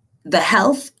 the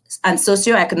health and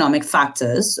socioeconomic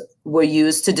factors were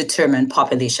used to determine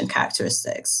population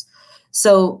characteristics.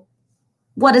 So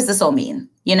what does this all mean?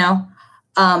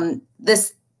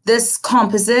 This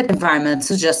composite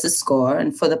environmental justice score,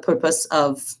 and for the purpose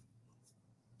of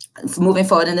moving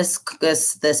forward in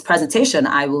this presentation,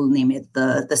 I will name it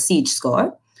the SIEGE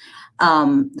score.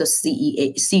 The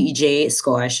CEJ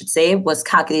score, I should say, was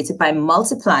calculated by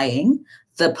multiplying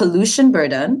the pollution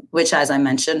burden, which, as I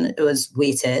mentioned, it was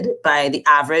weighted by the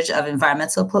average of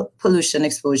environmental pollution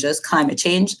exposures, climate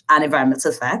change, and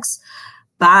environmental effects,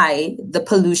 by the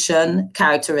pollution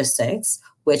characteristics,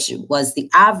 which was the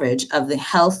average of the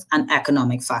health and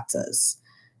economic factors.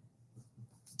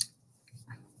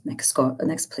 Next,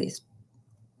 please.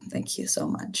 Thank you so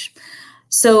much.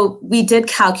 So we did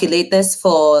calculate this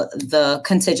for the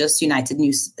contiguous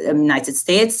United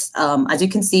States. As you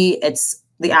can see, it's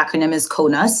the acronym is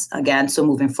CONUS again. So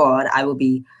moving forward, I will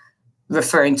be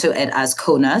referring to it as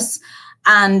CONUS.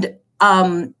 And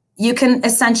you can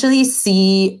essentially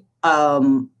see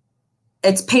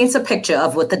it paints a picture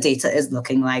of what the data is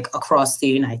looking like across the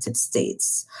United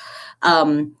States.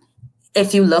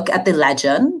 If you look at the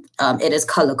legend, it is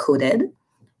color-coded.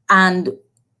 And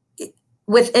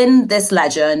within this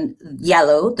legend,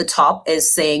 yellow, the top,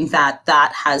 is saying that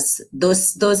has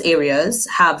those areas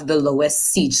have the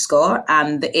lowest siege score,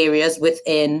 and the areas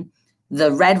within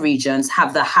the red regions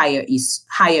have the higher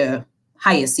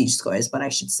siege score is what I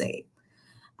should say.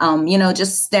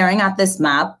 Just staring at this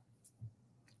map,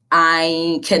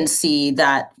 I can see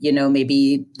that,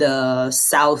 maybe the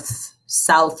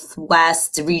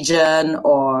southwest region,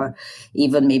 or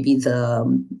even maybe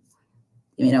the,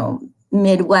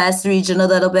 Midwest region a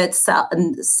little bit,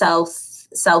 southeast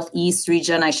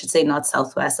region, I should say, not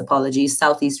southwest, apologies,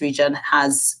 southeast region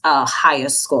has a higher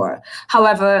score.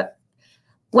 However,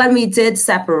 when we did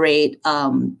separate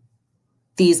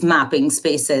these mapping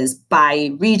spaces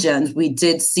by regions, we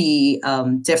did see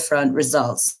different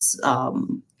results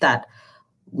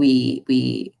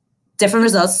different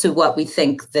results to what we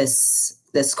think this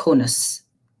CONUS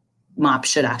map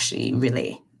should actually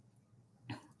relay.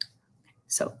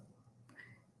 So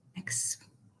next.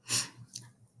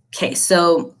 Okay,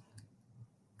 so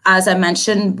as I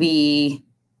mentioned, we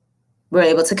were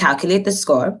able to calculate the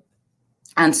score.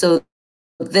 And so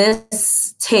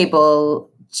this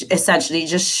table essentially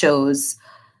just shows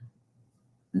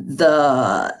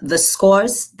the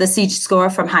scores, the siege score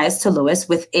from highest to lowest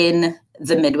within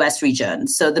the Midwest region.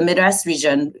 So the Midwest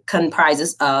region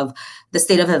comprises of the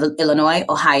state of Illinois,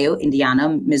 Ohio,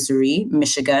 Indiana, Missouri,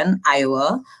 Michigan,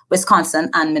 Iowa, Wisconsin,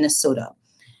 and Minnesota.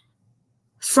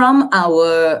 From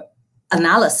our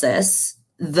analysis,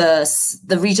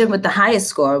 the region with the highest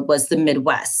score was the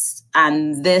Midwest,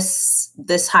 and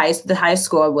the highest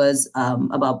score was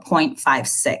about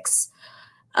 0.56.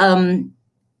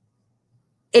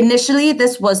 Initially,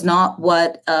 this was not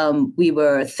what we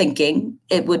were thinking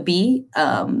it would be,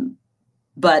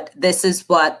 but this is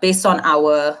what, based on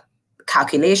our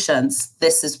calculations,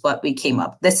 this is what we came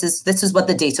up. This is what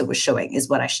the data was showing, is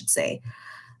what I should say.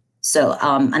 So,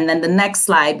 and then the next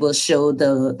slide will show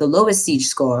the lowest siege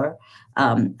score,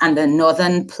 and the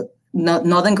Northern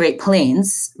Great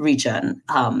Plains region.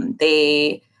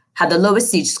 They had the lowest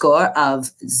siege score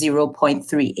of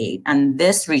 0.38. And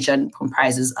this region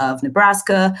comprises of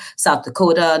Nebraska, South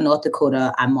Dakota, North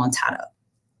Dakota, and Montana,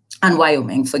 and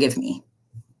Wyoming, forgive me.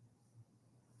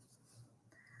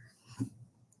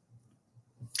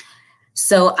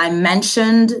 So I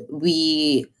mentioned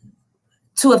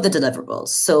two of the deliverables.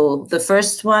 So the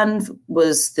first one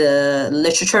was the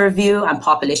literature review and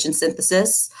population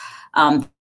synthesis.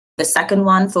 The second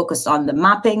one focused on the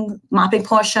mapping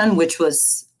portion, which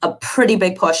was a pretty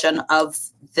big portion of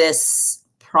this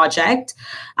project.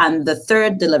 And the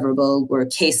third deliverable were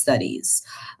case studies.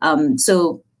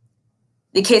 So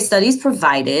the case studies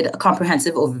provided a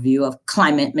comprehensive overview of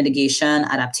climate mitigation,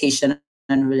 adaptation,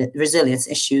 and resilience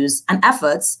issues and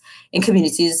efforts in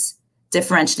communities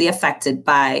differentially affected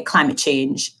by climate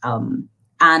change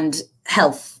and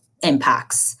health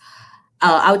impacts.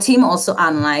 Our team also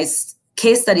analyzed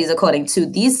case studies according to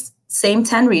these same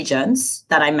 10 regions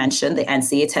that I mentioned, the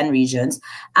NCA 10 regions,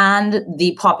 and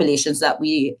the populations that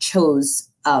we chose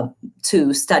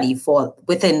to study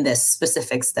within this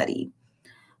specific study.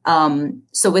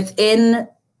 So within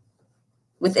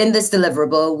this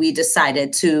deliverable, we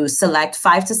decided to select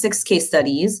 5 to 6 case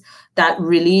studies that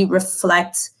really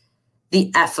reflect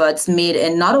the efforts made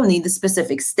in not only the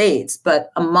specific states,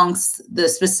 but amongst the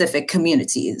specific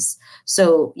communities.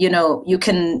 So, you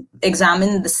can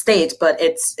examine the state, but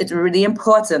it's really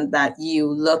important that you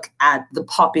look at the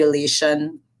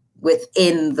population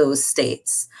within those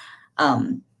states.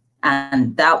 And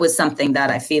that was something that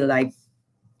I feel like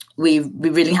we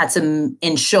really had to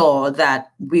ensure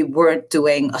that we weren't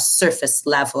doing a surface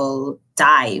level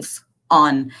dive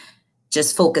on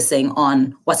just focusing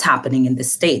on what's happening in the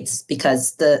states,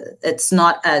 because it's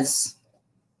not as,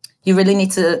 you really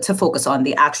need to focus on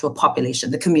the actual population,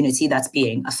 the community that's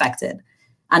being affected,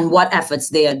 and what efforts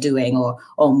they are doing or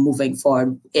moving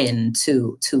forward in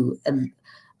to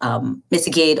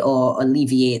mitigate or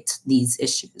alleviate these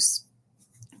issues.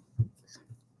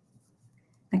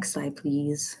 Next slide,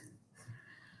 please.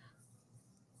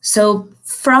 So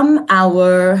from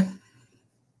our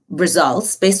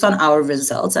results, based on our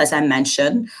results, as I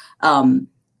mentioned,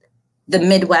 the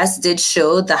Midwest did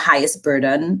show the highest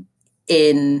burden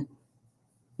within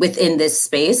this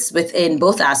space, within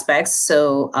both aspects.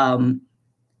 So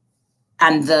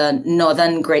and the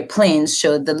Northern Great Plains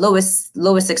showed the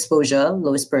lowest exposure,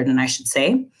 lowest burden, I should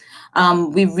say.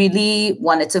 We really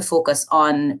wanted to focus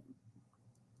on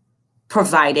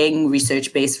providing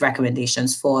research-based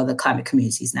recommendations for the Climate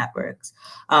Communities Networks.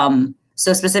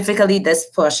 So specifically, this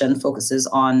portion focuses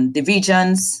on the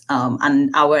regions, and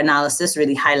our analysis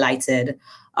really highlighted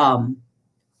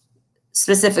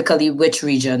specifically which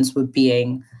regions were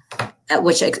being,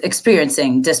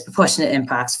 experiencing disproportionate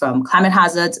impacts from climate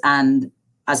hazards and,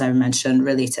 as I mentioned,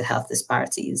 related health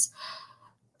disparities.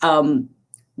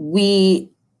 We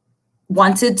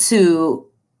wanted to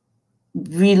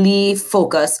really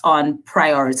focus on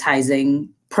prioritizing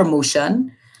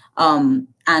promotion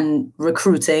and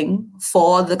recruiting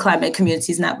for the Climate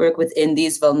Communities Network within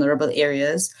these vulnerable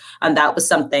areas. And that was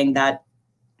something that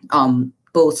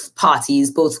both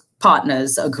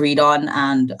partners agreed on.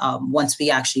 And once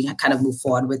we actually kind of move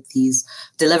forward with these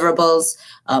deliverables,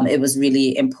 it was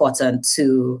really important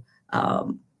to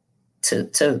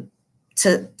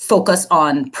focus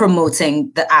on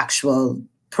promoting the actual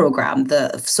program,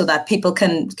 so that people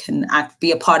can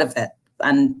be a part of it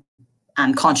and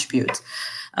contribute.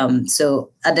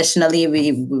 So additionally,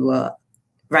 we were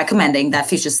recommending that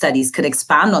future studies could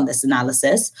expand on this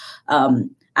analysis,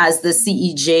 as the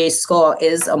CEJ score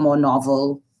is a more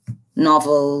novel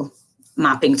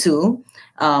mapping tool,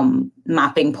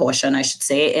 mapping portion, I should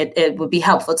say. It would be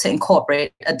helpful to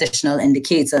incorporate additional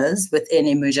indicators within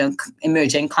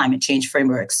emerging climate change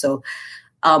frameworks. So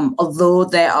although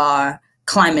there are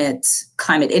climate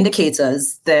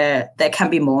indicators, there can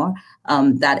be more.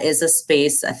 That is a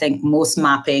space, I think most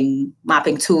mapping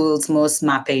tools, most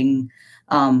mapping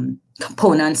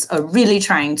components are really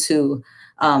trying to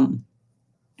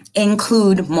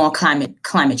include more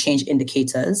climate change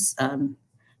indicators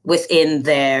within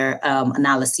their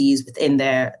analyses, within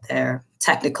their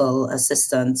technical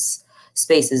assistance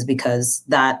spaces, because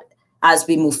that, as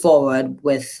we move forward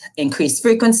with increased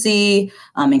frequency,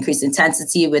 increased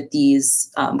intensity with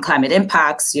these climate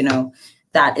impacts,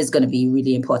 that is going to be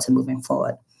really important moving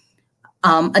forward.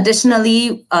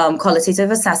 Additionally,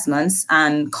 qualitative assessments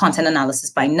and content analysis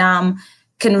by NAM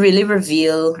can really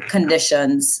reveal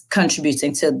conditions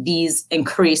contributing to these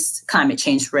increased climate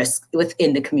change risks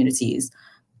within the communities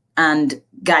and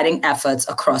guiding efforts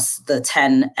across the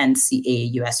 10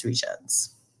 NCA US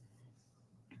regions.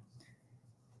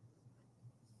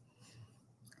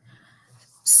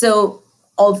 So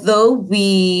although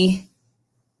we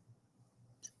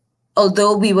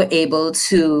were able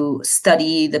to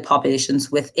study the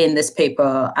populations within this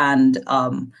paper, and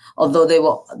although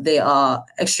they are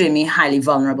extremely highly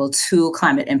vulnerable to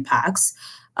climate impacts,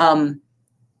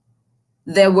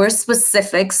 there were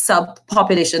specific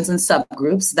subpopulations and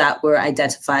subgroups that were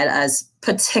identified as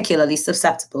particularly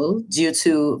susceptible due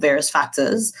to various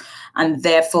factors, and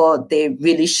therefore they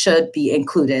really should be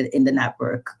included in the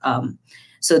network.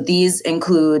 So these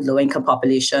include low-income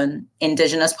population,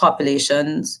 indigenous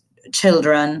populations,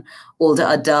 children, older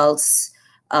adults,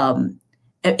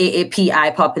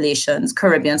 AAPI populations,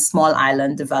 Caribbean small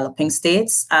island developing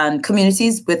states, and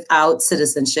communities without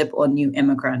citizenship or new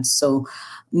immigrants. So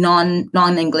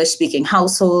non-English speaking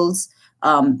households,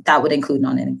 that would include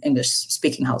non-English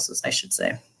speaking households, I should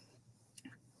say.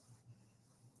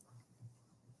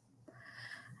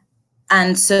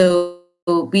 And so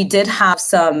we did have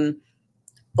some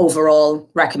overall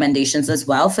recommendations as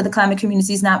well for the Climate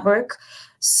Communities Network.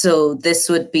 So this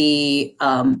would be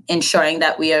ensuring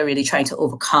that we are really trying to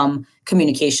overcome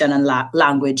communication and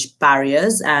language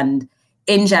barriers and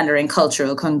engendering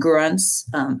cultural congruence,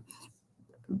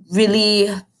 really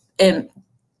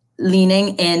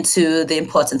leaning into the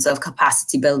importance of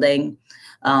capacity building,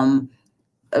 the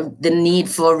need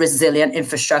for resilient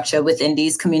infrastructure within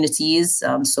these communities.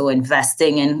 So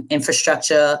investing in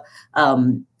infrastructure,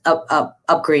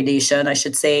 upgradation, I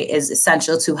should say, is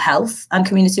essential to health and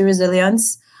community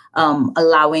resilience,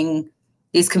 allowing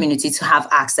these communities to have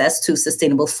access to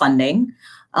sustainable funding,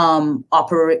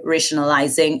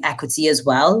 operationalizing equity as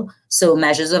well. So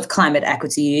measures of climate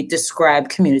equity describe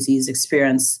communities'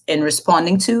 experience in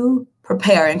responding to,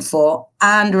 preparing for,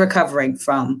 and recovering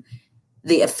from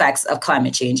the effects of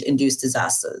climate change-induced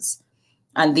disasters.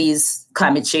 And these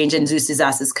climate change-induced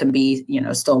disasters can be,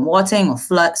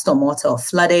 stormwater or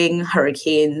flooding,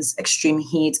 hurricanes, extreme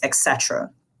heat,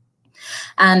 etc.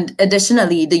 And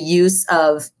additionally, the use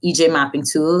of EJ mapping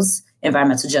tools,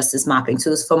 environmental justice mapping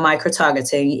tools, for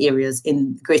micro-targeting areas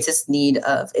in greatest need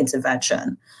of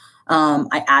intervention.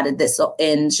 I added this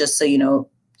in just so you know,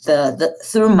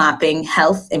 through mapping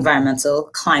health, environmental,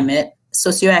 climate,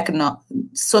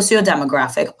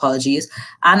 sociodemographic,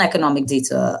 and economic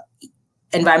data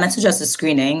environmental justice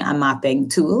screening and mapping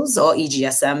tools, or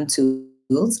EGSM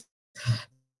tools,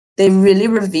 they really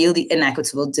reveal the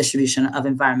inequitable distribution of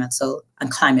environmental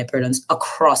and climate burdens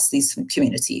across these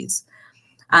communities.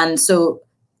 And so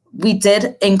we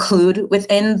did include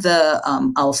within the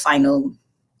our final,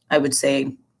 I would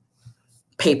say,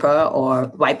 paper or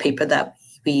white paper that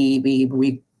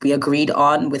we agreed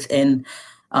on within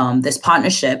this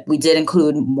partnership, we did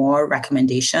include more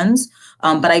recommendations,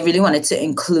 but I really wanted to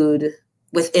include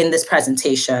within this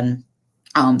presentation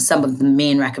some of the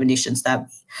main recommendations that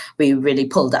we really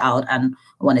pulled out and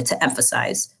wanted to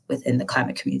emphasize within the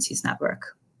Climate Communities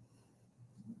Network.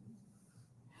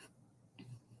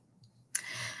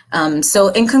 So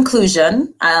in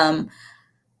conclusion,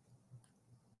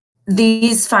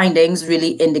 these findings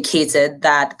really indicated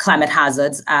that climate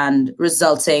hazards and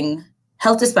resulting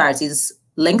health disparities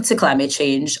linked to climate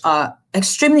change are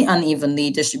extremely unevenly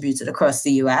distributed across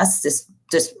the US,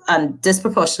 and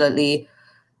disproportionately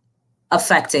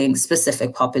affecting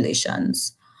specific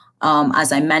populations.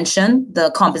 As I mentioned,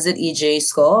 the composite EJ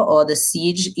score, or the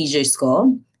SIEGE EJ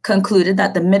score, concluded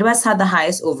that the Midwest had the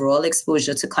highest overall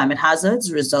exposure to climate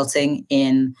hazards, resulting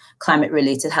in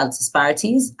climate-related health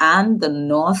disparities, and the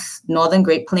Northern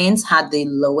Great Plains had the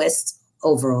lowest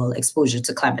overall exposure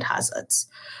to climate hazards.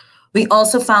 We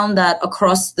also found that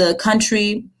across the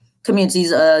country,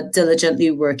 communities are diligently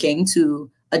working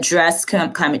to address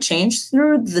climate change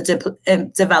through the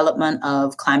development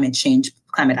of climate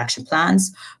action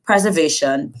plans,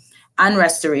 preservation, and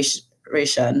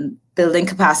restoration, building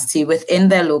capacity within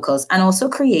their locals, and also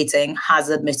creating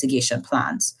hazard mitigation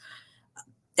plans.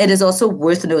 It is also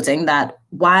worth noting that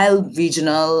while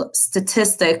regional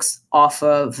statistics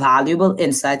offer valuable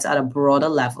insights at a broader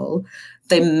level,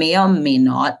 they may or may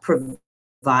not provide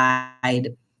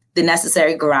the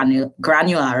necessary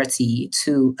granularity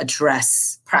to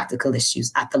address practical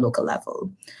issues at the local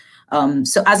level.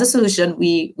 So as a solution,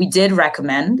 we did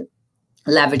recommend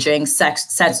leveraging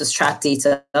census tract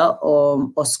data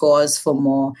or scores for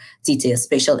more detailed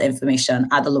spatial information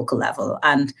at the local level.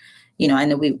 And, you know, I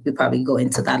know we probably go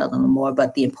into that a little more,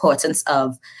 but the importance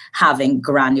of having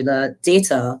granular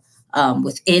data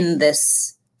within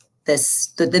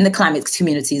within the Climate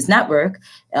Communities Network,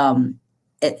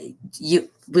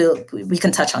 we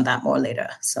can touch on that more later.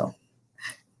 So.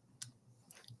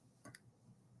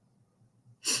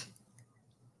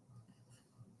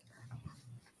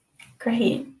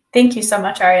 Great. Thank you so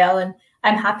much, Ariel. And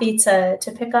I'm happy to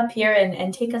pick up here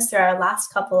and take us through our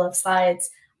last couple of slides.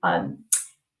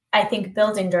 I think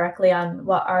building directly on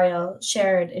what Ariel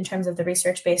shared in terms of the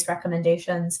research-based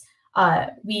recommendations,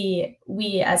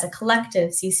 we as a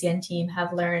collective CCN team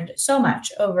have learned so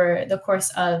much over the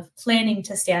course of planning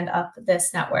to stand up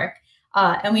this network.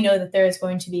 And we know that there is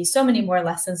going to be so many more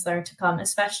lessons learned to come,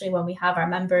 especially when we have our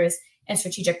members and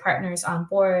strategic partners on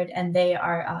board and they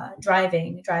are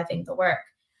driving the work.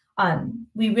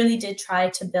 We really did try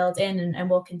to build in and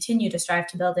will continue to strive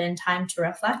to build in time to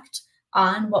reflect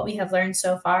on what we have learned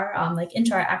so far, like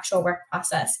into our actual work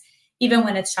process. Even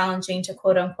when it's challenging to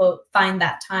quote unquote find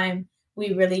that time,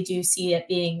 we really do see it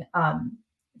being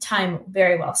time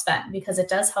very well spent, because it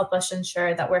does help us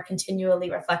ensure that we're continually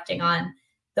reflecting on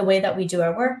the way that we do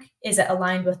our work. Is it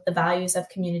aligned with the values of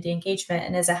community engagement,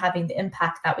 and is it having the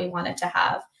impact that we want it to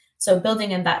have? So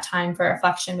building in that time for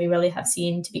reflection, we really have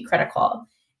seen to be critical.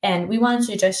 And we wanted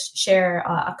to just share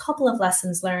a couple of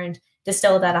lessons learned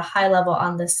distilled at a high level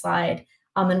on this slide.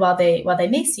 And while they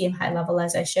may seem high level,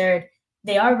 as I shared,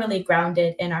 they are really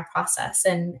grounded in our process.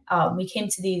 And we came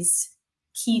to these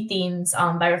key themes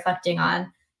by reflecting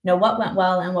on what went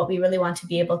well and what we really want to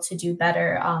be able to do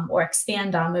better or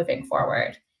expand on moving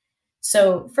forward.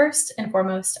 So first and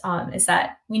foremost is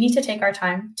that we need to take our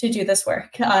time to do this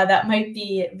work. That might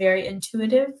be very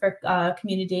intuitive for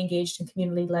community engaged and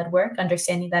community led work,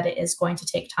 understanding that it is going to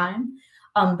take time.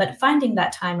 But finding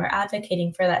that time or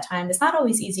advocating for that time is not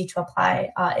always easy to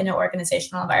apply in an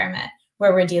organizational environment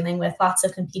where we're dealing with lots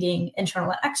of competing internal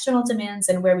and external demands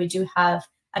and where we do have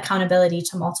accountability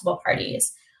to multiple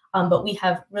parties. But we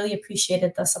have really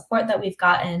appreciated the support that we've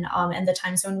gotten and the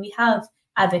times when we have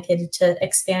advocated to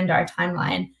expand our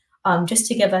timeline, just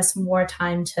to give us more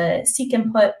time to seek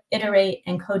input, iterate,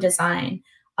 and co-design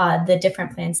the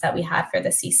different plans that we had for the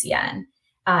CCN.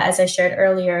 As I shared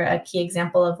earlier, a key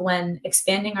example of when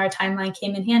expanding our timeline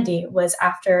came in handy was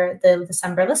after the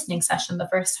December listening session, the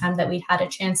first time that we had a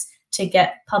chance to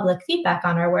get public feedback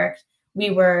on our work. We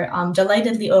were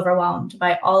delightedly overwhelmed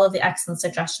by all of the excellent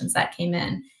suggestions that came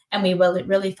in. And we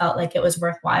really felt like it was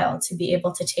worthwhile to be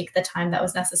able to take the time that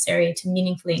was necessary to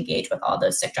meaningfully engage with all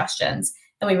those suggestions.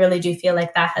 And we really do feel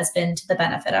like that has been to the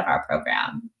benefit of our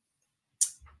program.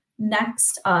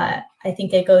 Next, I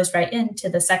think it goes right into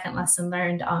the second lesson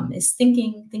learned, is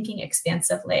thinking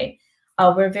expansively.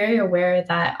 We're very aware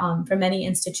that for many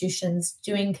institutions,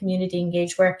 doing community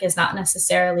engaged work is not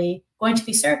necessarily going to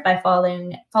be served by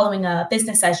following a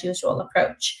business as usual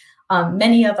approach.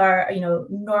 Many of our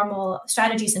normal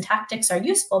strategies and tactics are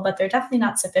useful, but they're definitely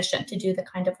not sufficient to do the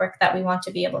kind of work that we want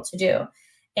to be able to do.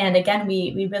 And again,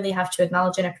 we really have to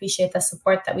acknowledge and appreciate the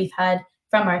support that we've had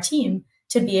from our team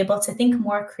to be able to think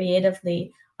more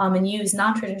creatively and use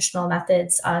non-traditional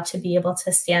methods to be able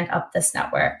to stand up this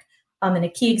network. And a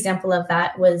key example of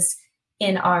that was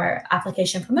in our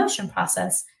application promotion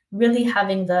process, really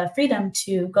having the freedom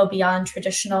to go beyond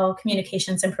traditional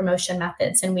communications and promotion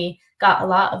methods. And we got a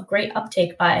lot of great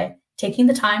uptake by taking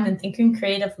the time and thinking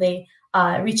creatively,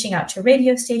 reaching out to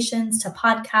radio stations, to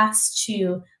podcasts,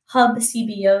 to hub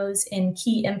CBOs in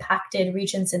key impacted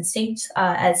regions and states,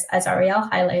 as Ariel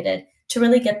highlighted, to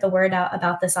really get the word out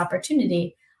about this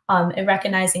opportunity, and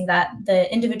recognizing that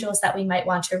the individuals that we might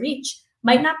want to reach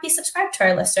might not be subscribed to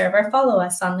our listserv or follow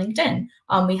us on LinkedIn.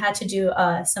 We had to do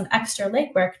some extra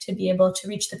legwork to be able to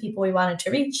reach the people we wanted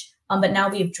to reach, but now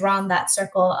we've drawn that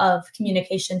circle of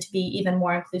communication to be even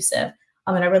more inclusive.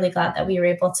 And I'm really glad that we were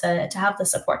able to have the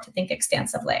support to think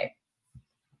expansively.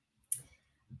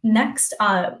 Next,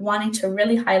 wanting to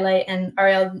really highlight, and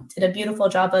Ariel did a beautiful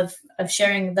job of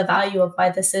sharing the value of why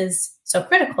this is so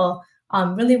critical,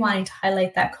 really wanting to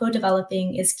highlight that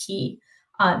co-developing is key.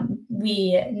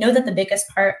 We know that the biggest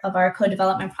part of our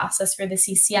co-development process for the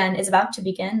CCN is about to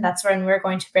begin. That's when we're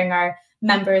going to bring our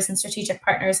members and strategic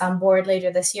partners on board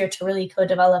later this year to really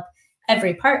co-develop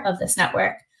every part of this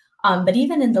network. But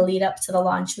even in the lead up to the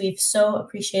launch, we've so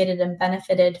appreciated and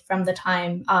benefited from the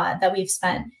time that we've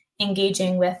spent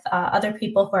engaging with other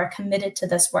people who are committed to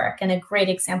this work. And a great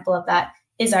example of that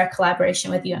is our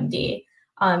collaboration with UMD.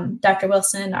 Dr.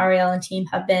 Wilson, Ariel, and team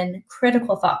have been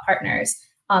critical thought partners.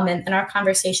 And our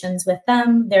conversations with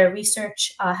them, their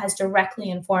research has directly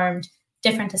informed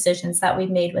different decisions that we've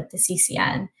made with the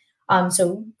CCN.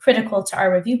 So critical to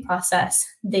our review process,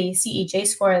 the CEJ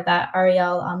score that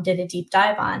Ariel did a deep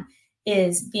dive on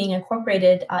is being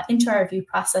incorporated into our review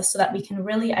process so that we can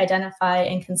really identify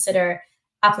and consider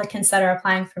applicants that are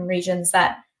applying from regions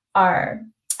that are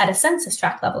at a census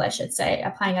tract level, I should say,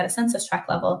 applying at a census tract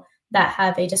level that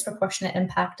have a disproportionate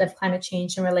impact of climate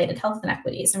change and related health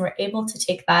inequities. And we're able to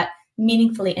take that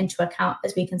meaningfully into account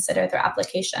as we consider their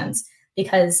applications.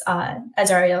 Because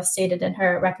as Ariel stated in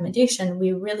her recommendation,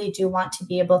 we really do want to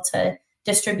be able to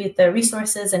distribute the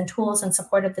resources and tools and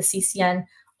support of the CCN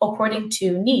according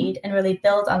to need and really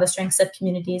build on the strengths of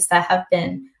communities that have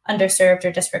been underserved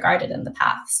or disregarded in the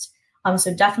past.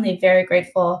 So definitely very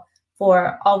grateful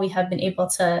for all we have been able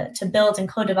to build and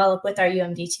co-develop with our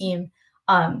UMD team,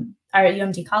 our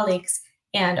UMD colleagues,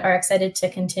 and are excited to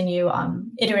continue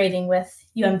iterating with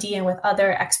UMD and with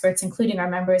other experts, including our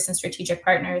members and strategic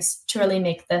partners, to really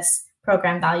make this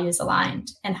program values aligned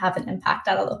and have an impact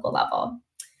at a local level.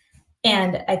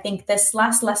 And I think this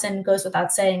last lesson goes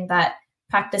without saying that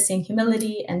practicing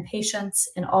humility and patience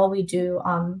in all we do,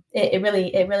 it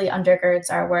really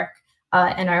undergirds our work,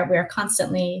 and we're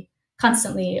constantly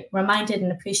reminded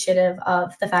and appreciative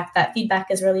of the fact that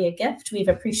feedback is really a gift. We've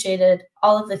appreciated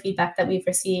all of the feedback that we've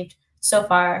received so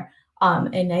far,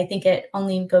 and I think it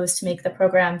only goes to make the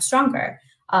program stronger.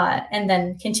 And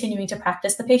then continuing to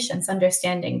practice the patience,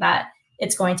 understanding that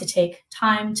it's going to take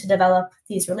time to develop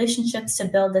these relationships, to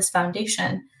build this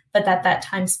foundation, but that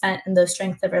time spent in those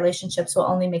strengths of relationships will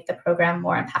only make the program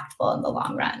more impactful in the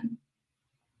long run.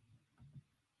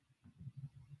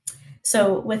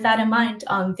 So with that in mind,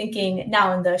 thinking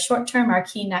now in the short term, our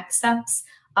key next steps,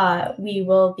 we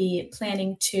will be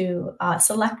planning to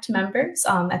select members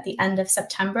at the end of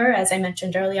September. As I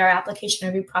mentioned earlier, our application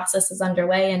review process is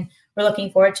underway, and we're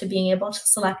looking forward to being able to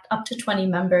select up to 20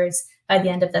 members by the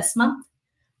end of this month.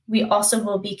 We also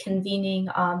will be convening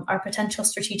our potential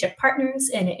strategic partners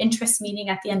in an interest meeting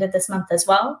at the end of this month as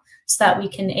well, so that we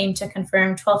can aim to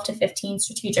confirm 12 to 15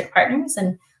 strategic partners.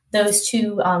 And those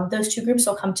two groups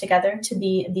will come together to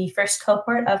be the first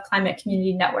cohort of Climate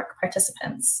Community Network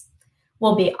participants.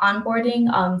 We'll be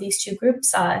onboarding these two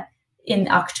groups in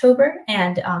October,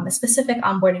 and a specific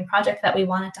onboarding project that we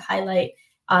wanted to highlight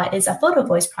is a photo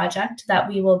voice project that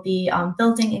we will be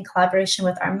building in collaboration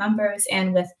with our members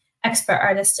and with expert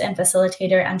artist and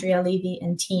facilitator Andrea Levy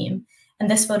and team.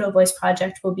 And this photo voice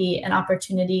project will be an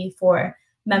opportunity for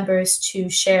members to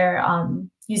share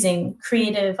using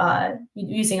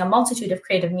a multitude of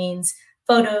creative means,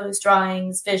 photos,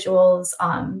 drawings, visuals,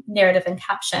 narrative, and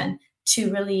caption,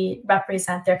 to really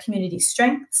represent their community's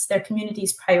strengths, their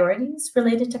community's priorities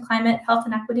related to climate, health,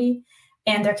 and equity,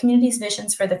 and their community's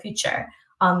visions for the future,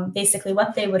 basically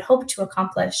what they would hope to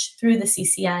accomplish through the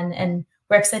CCN. And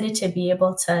we're excited to be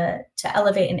able to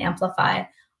elevate and amplify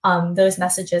those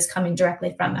messages coming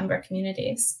directly from member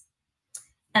communities.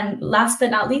 And last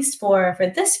but not least, for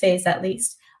this phase at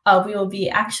least, we will be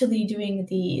actually doing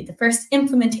the first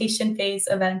implementation phase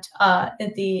event at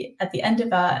the end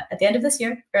of this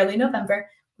year, early November.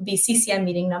 Will be CCN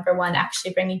meeting number 1,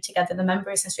 actually bringing together the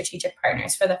members and strategic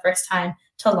partners for the first time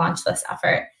to launch this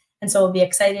effort. And so we'll be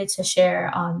excited to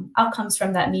share outcomes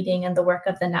from that meeting and the work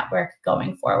of the network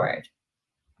going forward.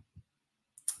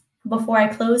 Before I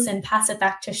close and pass it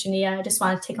back to Shania, I just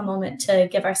want to take a moment to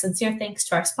give our sincere thanks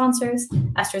to our sponsors,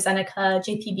 AstraZeneca,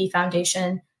 JPB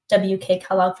Foundation, WK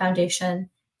Kellogg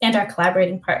Foundation, and our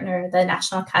collaborating partner, the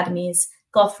National Academy's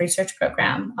Gulf Research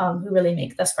Program, who really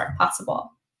make this work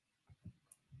possible.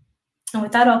 And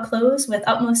with that, I'll close with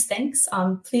utmost thanks.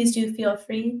 Please do feel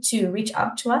free to reach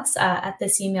out to us at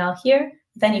this email here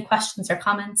with any questions or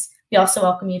comments. We also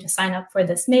welcome you to sign up for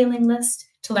this mailing list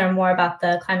to learn more about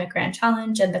the Climate Grand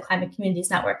Challenge and the Climate Communities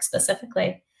Network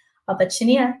specifically. But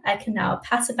Shania, I can now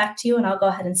pass it back to you, and I'll go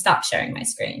ahead and stop sharing my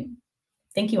screen.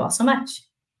 Thank you all so much.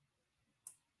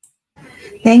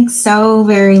 Thanks so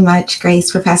very much,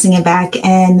 Grace, for passing it back.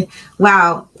 And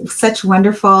wow, such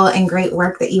wonderful and great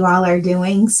work that you all are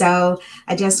doing. So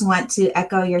I just want to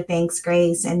echo your thanks,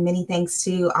 Grace, and many thanks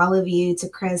to all of you, to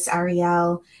Chris,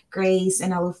 Ariel, Grace,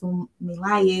 and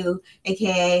Olufunmilayo,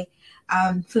 aka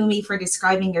Fumi, for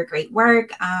describing your great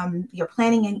work, your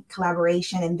planning and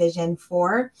collaboration and vision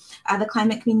for the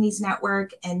Climate Communities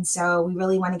Network. And so we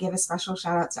really want to give a special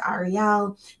shout out to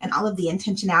Ariel and all of the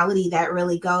intentionality that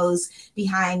really goes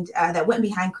behind, that went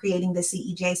behind creating the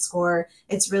CEJ score.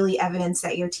 It's really evidence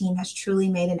that your team has truly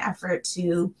made an effort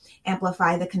to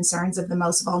amplify the concerns of the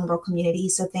most vulnerable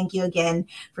communities. So thank you again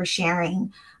for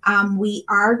sharing. We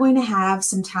are going to have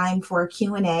some time for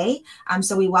Q&A.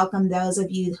 So we welcome those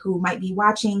of you who might be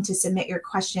watching to submit your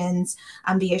questions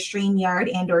via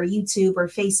StreamYard and or YouTube or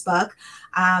Facebook.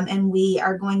 And we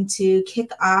are going to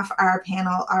kick off our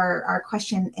panel, our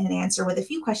question and answer with a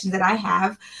few questions that I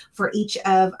have for each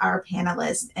of our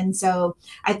panelists. And so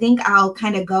I think I'll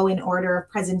kind of go in order of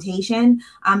presentation,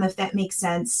 if that makes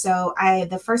sense. So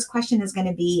the first question is going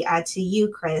to be to you,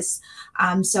 Chris.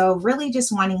 So really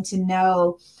just wanting to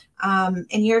know,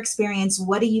 in your experience,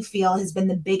 what do you feel has been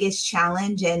the biggest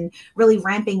challenge in really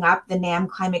ramping up the NAM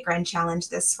Climate Grand Challenge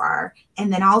this far?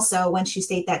 And then also, once you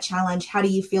state that challenge, how do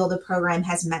you feel the program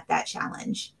has met that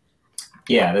challenge?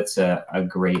 Yeah, that's a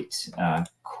great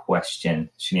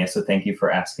question, Shania. So thank you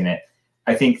for asking it.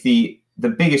 I think the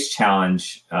biggest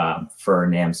challenge for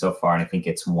NAM so far, and I think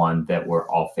it's one that we're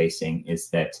all facing, is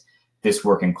that this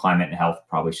work in climate and health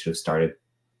probably should have started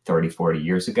 30, 40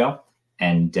 years ago.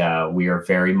 And we are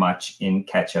very much in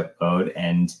catch-up mode.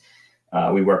 And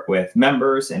we work with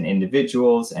members and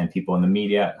individuals and people in the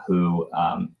media who,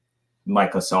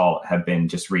 like us all, have been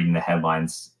just reading the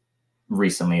headlines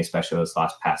recently, especially this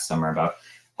past summer, about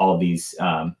all these,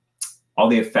 all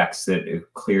the effects that are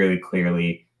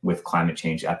clearly with climate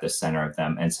change at the center of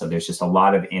them. And so there's just a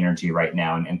lot of energy right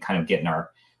now, and kind of getting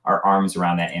our arms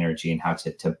around that energy and how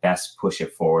to best push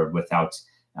it forward without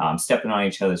stepping on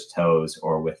each other's toes,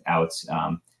 or without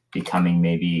becoming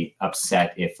maybe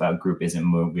upset if a group isn't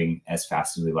moving as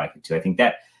fast as we like it to. I think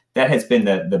that has been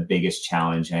the biggest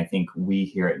challenge. And I think we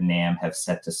here at NAM have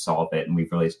set to solve it. And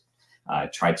we've really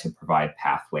tried to provide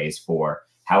pathways for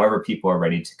however people are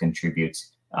ready to contribute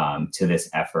to this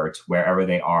effort, wherever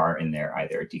they are in their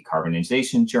either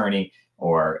decarbonization journey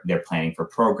or they're planning for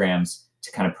programs,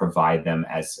 to kind of provide them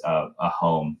as a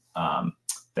home.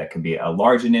 That could be a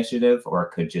large initiative, or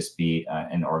it could just be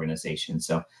an organization.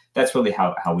 So that's really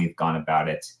how we've gone about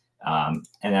it.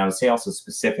 And I would say also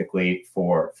specifically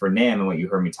for NAM, and what you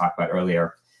heard me talk about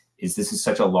earlier, is this is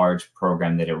such a large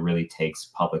program that it really takes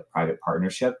public-private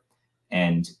partnership.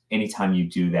 And anytime you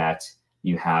do that,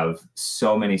 you have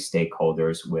so many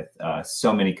stakeholders with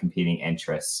so many competing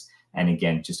interests. And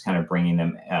again, just kind of bringing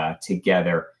them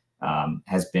together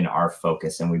has been our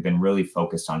focus. And we've been really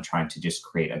focused on trying to just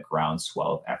create a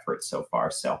groundswell of effort so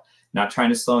far. So not trying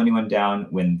to slow anyone down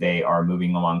when they are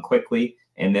moving along quickly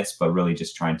in this, but really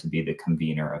just trying to be the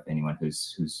convener of anyone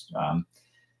who's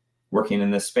working in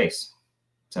this space.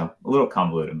 So a little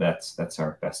convoluted, but that's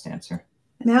our best answer.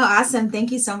 No, awesome.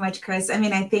 Thank you so much, Chris. I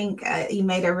mean, I think you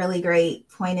made a really great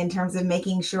point in terms of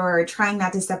making sure, trying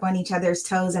not to step on each other's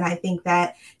toes. And I think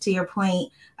that, to your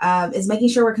point, is making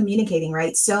sure we're communicating,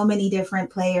 right? So many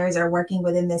different players are working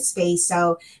within this space.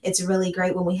 So it's really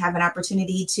great when we have an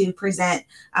opportunity to present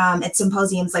at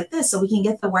symposiums like this so we can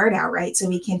get the word out, right? So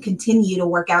we can continue to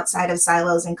work outside of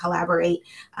silos and collaborate.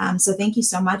 So thank you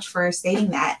so much for stating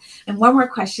that. And one more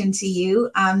question to you.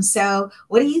 So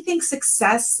what do you think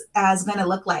success is going to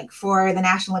look like for the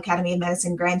National Academy of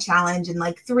Medicine Grand Challenge in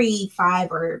like 3,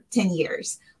 5, or 10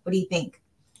 years? What do you think?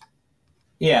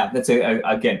 Yeah, that's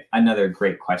again another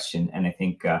great question, and I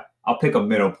think I'll pick a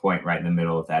middle point right in the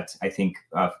middle of that. I think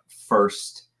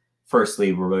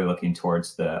firstly, we're really looking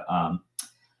towards the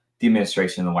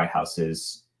administration of the White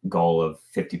House's goal of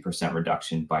 50%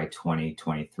 reduction by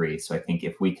 2023. So I think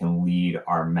if we can lead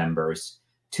our members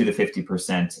to the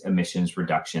 50% emissions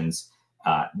reductions,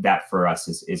 that for us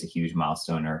is a huge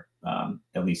milestone, or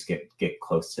at least get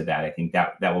close to that. I think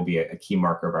that will be a key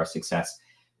marker of our success.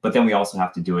 But then we also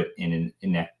have to do it in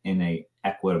an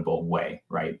equitable way,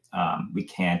 right? We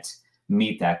can't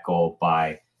meet that goal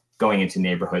by going into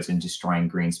neighborhoods and destroying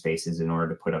green spaces in order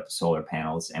to put up solar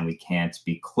panels, and we can't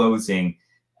be closing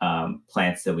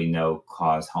plants that we know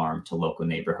cause harm to local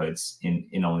neighborhoods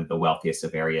in only the wealthiest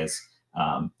of areas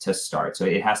to start. So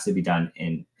it has to be done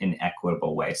in an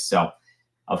equitable way. So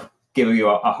I'll give you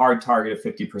a hard target of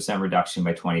 50% reduction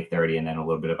by 2030, and then a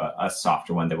little bit of a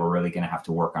softer one that we're really going to have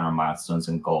to work on our milestones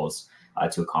and goals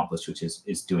to accomplish, which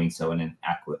is doing so in an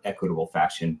equitable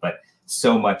fashion. But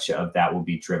so much of that will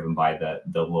be driven by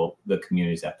the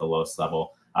communities at the lowest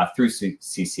level through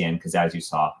CCN, because as you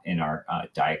saw in our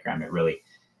diagram, we're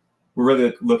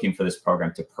really looking for this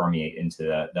program to permeate into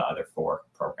the other 4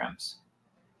 programs.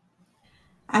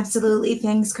 Absolutely.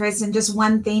 Thanks, Chris. And just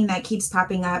one thing that keeps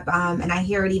popping up, and I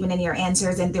hear it even in your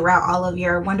answers and throughout all of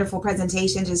your wonderful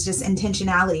presentations, is just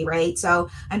intentionality, right? So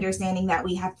understanding that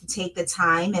we have to take the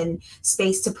time and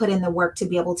space to put in the work to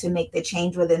be able to make the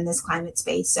change within this climate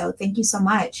space. So thank you so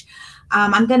much.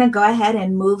 I'm going to go ahead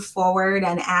and move forward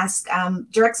and ask,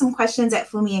 direct some questions at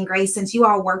Fumi and Grace. Since you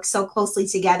all work so closely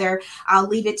together, I'll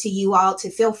leave it to you all to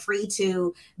feel free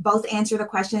to both answer the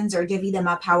questions or divvy them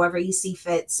up however you see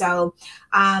fit. So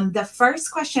the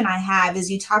first question I have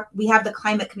is, we have the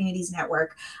Climate Communities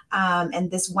Network and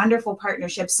this wonderful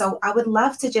partnership. So I would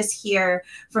love to just hear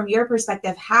from your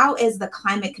perspective, how is the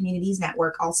Climate Communities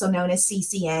Network, also known as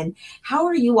CCN, how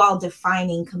are you all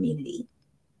defining community?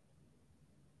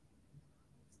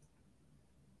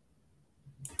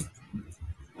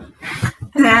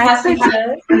 I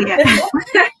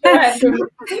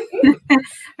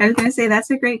was going to say that's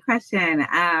a great question.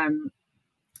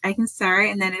 I can start,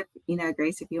 and then if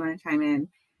Grace, if you want to chime in,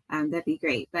 that'd be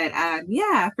great. But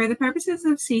yeah, for the purposes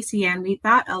of CCN, we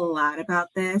thought a lot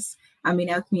about this. We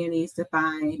know community is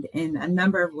defined in a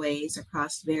number of ways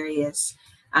across various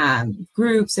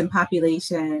groups and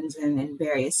populations and in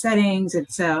various settings, and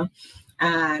so.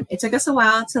 It took us a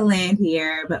while to land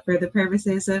here, but for the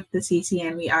purposes of the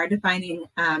CCN, we are defining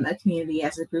a community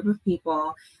as a group of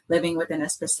people living within a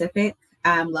specific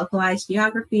localized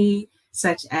geography,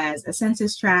 such as a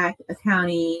census tract, a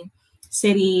county,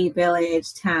 city,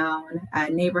 village, town,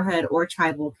 neighborhood, or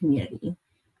tribal community.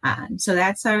 So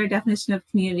that's our definition of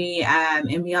community.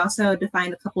 And we also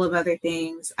defined a couple of other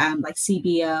things like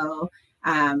CBO,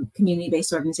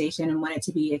 community-based organization, and wanted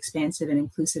to be expansive and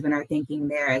inclusive in our thinking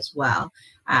there as well.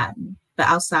 But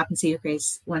I'll stop and see if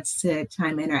Grace wants to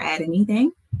chime in or add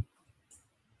anything.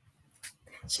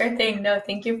 Sure thing. No,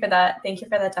 thank you for that. Thank you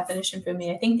for that definition for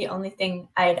me. I think the only thing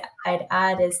I'd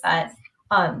add is that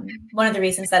one of the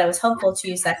reasons that it was helpful to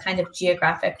use that kind of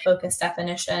geographic focus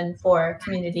definition for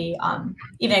community,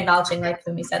 even acknowledging, like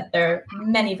Fumi said, there are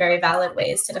many very valid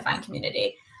ways to define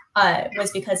community.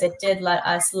 Was because it did let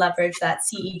us leverage that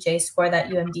CEJ score that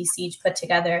UMD-Siege put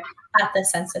together at the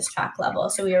census tract level.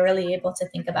 So we were really able to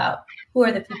think about who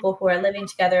are the people who are living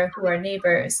together, who are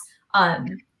neighbors,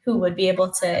 who would be able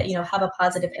to, have a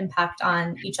positive impact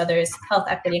on each other's health,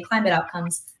 equity, and climate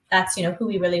outcomes. That's, who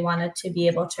we really wanted to be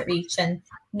able to reach. And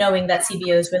knowing that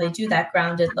CBOs really do that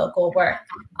grounded local work,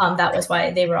 that was why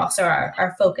they were also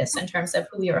our focus in terms of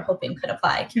who we were hoping could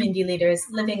apply. Community leaders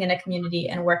living in a community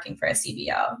and working for a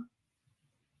CBO.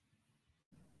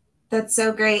 That's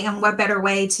so great. And what better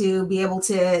way to be able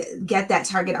to get that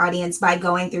target audience by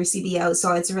going through CBO.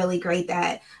 So it's really great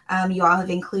that you all have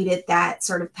included that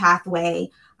sort of pathway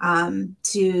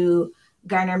to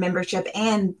garner membership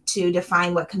and to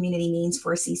define what community means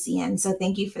for CCN. So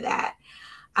thank you for that.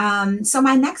 So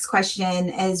my next question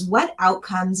is, what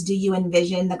outcomes do you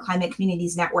envision the Climate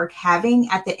Communities Network having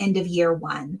at the end of year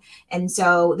one? And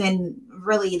so then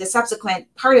really the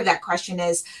subsequent part of that question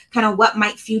is kind of what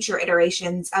might future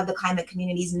iterations of the Climate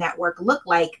Communities Network look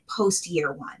like post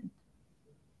year one?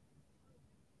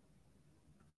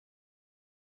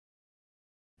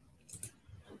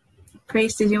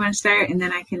 Grace, did you want to start, and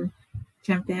then I can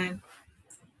jump in?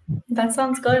 That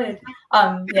sounds good.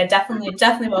 Yeah,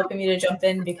 definitely welcome you to jump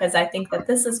in, because I think that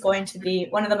this is going to be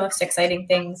one of the most exciting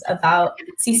things about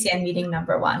CCN meeting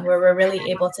number one, where we're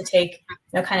really able to take,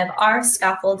 kind of our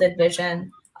scaffolded vision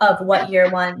of what year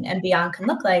one and beyond can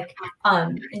look like,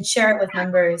 and share it with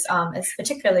members, as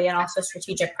particularly, and also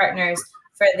strategic partners,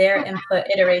 for their input,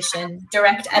 iteration,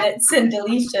 direct edits and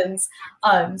deletions,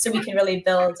 so we can really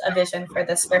build a vision for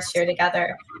this first year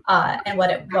together, and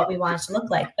what we want it to look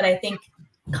like. But I think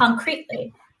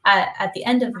concretely, at the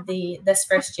end of this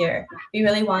first year, we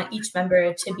really want each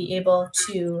member to be able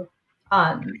to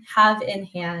have in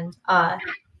hand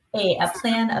a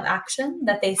plan of action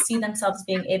that they see themselves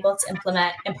being able to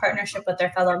implement in partnership with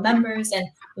their fellow members, and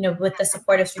with the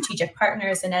support of strategic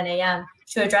partners in NAM,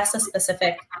 to address a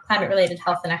specific climate-related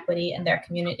health and equity in their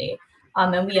community.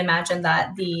 And we imagine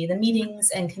that the meetings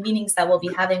and convenings that we'll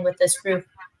be having with this group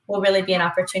will really be an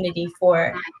opportunity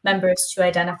for members to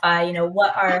identify,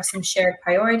 what are some shared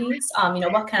priorities?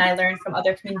 What can I learn from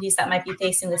other communities that might be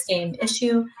facing the same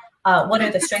issue? What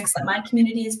are the strengths that my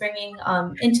community is bringing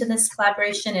into this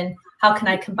collaboration? And how can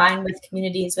I combine with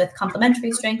communities with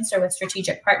complementary strengths, or with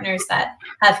strategic partners that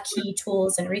have key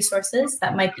tools and resources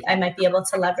that I might be able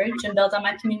to leverage and build on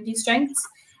my community strengths?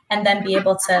 And then be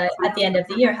able to, at the end of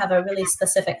the year, have a really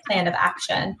specific plan of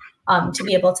action to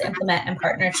be able to implement in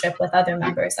partnership with other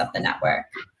members of the network.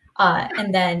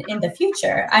 And then in the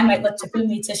future, I might look to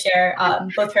Fumi to share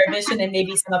both her vision and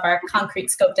maybe some of our concrete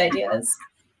scoped ideas.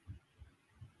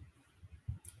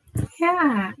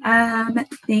 Yeah,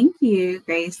 thank you,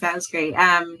 Grace. That was great.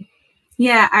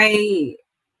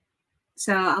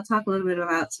 So I'll talk a little bit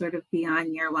about sort of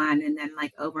beyond year one, and then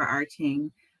like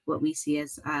overarching what we see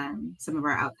as some of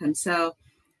our outcomes. So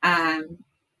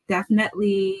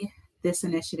definitely this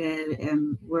initiative,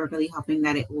 and we're really hoping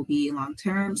that it will be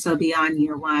long-term. So beyond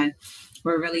year one,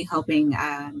 we're really hoping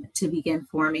to begin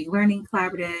forming learning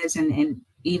collaboratives and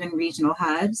even regional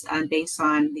hubs based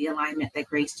on the alignment that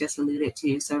Grace just alluded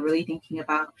to. So really thinking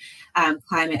about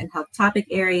climate and health topic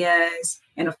areas,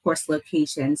 and of course,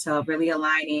 location. So really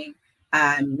aligning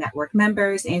network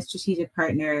members and strategic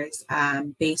partners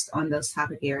based on those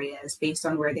topic areas, based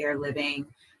on where they're living,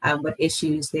 what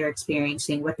issues they're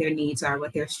experiencing, what their needs are,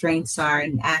 what their strengths are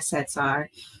and assets are.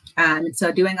 And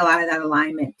so doing a lot of that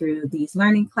alignment through these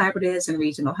learning collaboratives and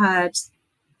regional hubs.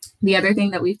 The other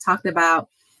thing that we've talked about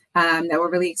that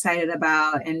we're really excited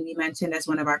about, and we mentioned as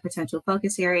one of our potential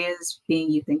focus areas,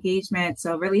 being youth engagement.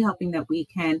 So really hoping that we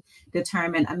can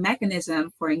determine a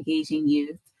mechanism for engaging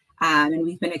youth. And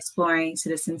we've been exploring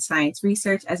citizen science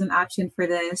research as an option for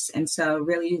this. And so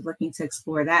really looking to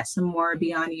explore that some more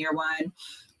beyond year one.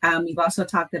 We've also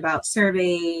talked about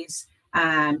surveys,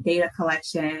 data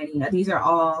collection. These are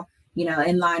all,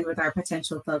 in line with our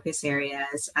potential focus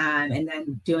areas. And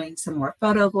then doing some more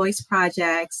photo voice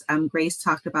projects. Grace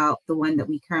talked about the one that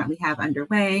we currently have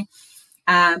underway.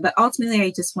 But ultimately,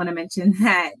 I just want to mention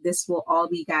that this will all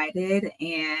be guided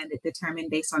and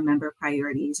determined based on member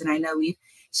priorities. And I know we've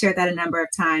shared that a number of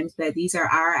times, but these are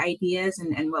our ideas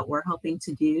and what we're hoping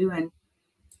to do. And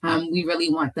we really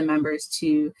want the members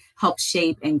to help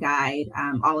shape and guide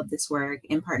all of this work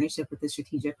in partnership with the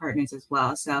strategic partners as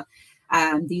well. So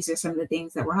these are some of the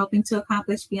things that we're hoping to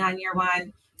accomplish beyond year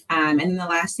one. And then the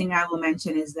last thing I will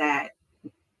mention is that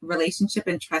relationship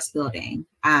and trust building.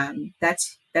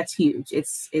 That's huge.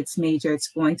 It's major. It's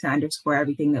going to underscore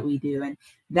everything that we do, and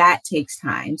that takes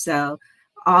time. So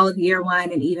all of year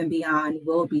one and even beyond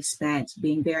will be spent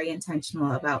being very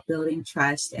intentional about building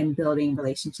trust and building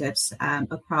relationships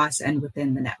across and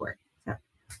within the network.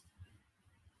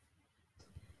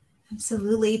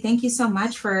 Absolutely. Thank you so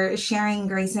much for sharing,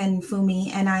 Grace and Fumi.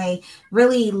 And I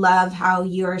really love how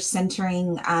you're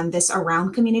centering this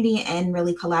around community and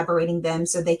really collaborating them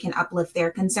so they can uplift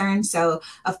their concerns. So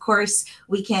of course,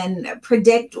 we can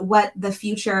predict what the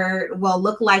future will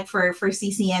look like for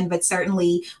CCN, but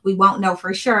certainly we won't know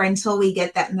for sure until we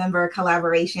get that member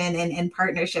collaboration and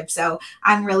partnership. So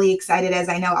I'm really excited, as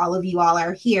I know all of you all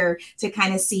are here, to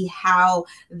kind of see how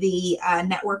the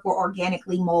network will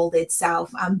organically mold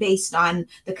itself based based on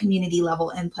the community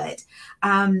level input.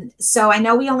 So I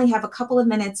know we only have a couple of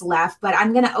minutes left, but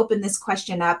I'm going to open this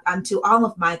question up to all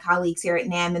of my colleagues here at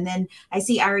NAM. And then I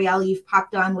see Ariel, you've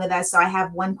popped on with us. So I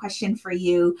have one question for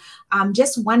you.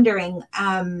 Just wondering,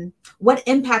 what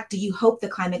impact do you hope the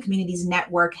Climate Communities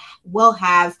Network will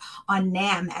have on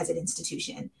NAM as an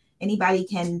institution? Anybody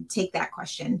can take that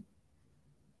question.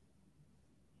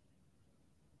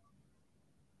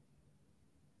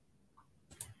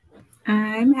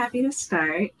 I'm happy to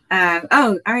start.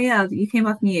 Oh, Ariel, you came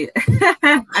off mute.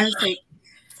 I was like,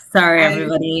 sorry,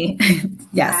 everybody.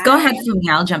 Yes, go ahead, Fumi.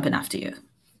 I'll jump in after you.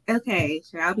 Okay,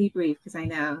 sure. I'll be brief because I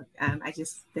know I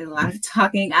just did a lot of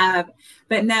talking.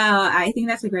 But no, I think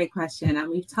that's a great question.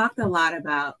 We've talked a lot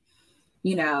about,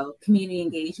 you know, community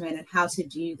engagement and how to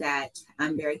do that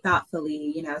very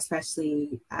thoughtfully, you know,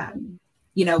 especially,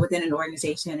 you know, within an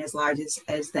organization as large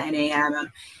as the NAM.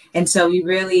 And so we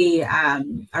really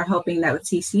are hoping that with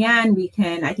CCN, we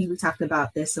can, I think we talked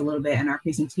about this a little bit in our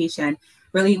presentation,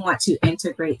 really want to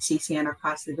integrate CCN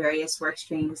across the various work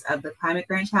streams of the Climate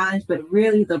Grand Challenge, but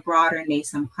really the broader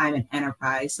NASEM climate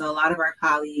enterprise. So a lot of our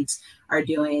colleagues are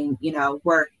doing, you know,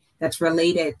 work that's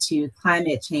related to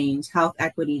climate change, health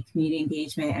equity, community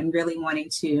engagement, and really wanting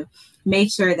to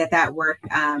make sure that that work,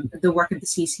 the work of the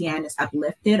CCN is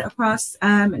uplifted across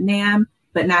NAM,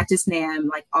 but not just NAM,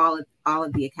 like all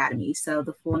of the academies. So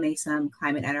the full NASEM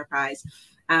climate enterprise.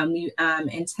 We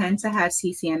intend to have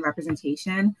CCN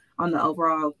representation on the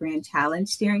overall Grand Challenge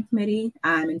Steering Committee.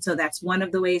 And so that's one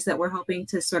of the ways that we're hoping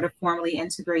to sort of formally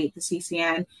integrate the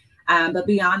CCN. But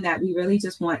beyond that, we really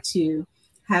just want to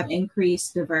have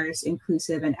increased, diverse,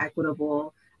 inclusive, and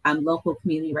equitable local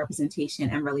community representation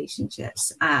and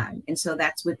relationships. And so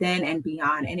that's within and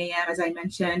beyond NAM, as I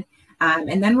mentioned.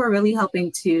 And then we're really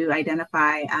hoping to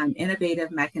identify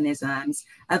innovative mechanisms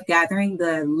of gathering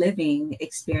the living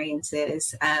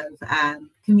experiences of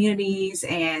communities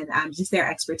and just their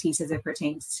expertise as it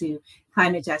pertains to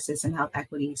climate justice and health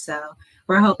equity. So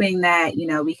we're hoping that, you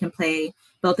know, we can play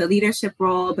both a leadership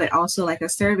role, but also like a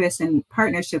service and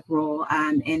partnership role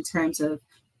in terms of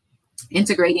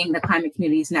integrating the Climate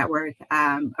Communities Network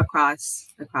across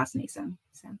NASEM.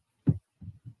 So.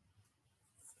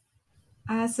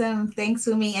 Awesome. Thanks,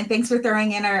 Fumi. And thanks for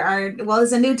throwing in our well,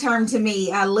 it's a new term to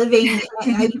me, living,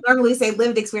 I normally say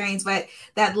lived experience, but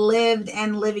that lived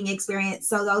and living experience.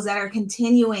 So those that are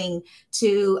continuing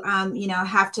to, you know,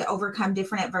 have to overcome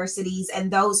different adversities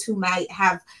and those who might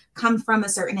have come from a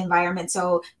certain environment.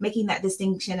 So making that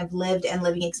distinction of lived and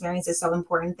living experience is so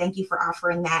important. Thank you for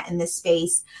offering that in this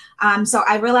space. So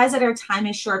I realize that our time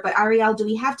is short, but Ariel, do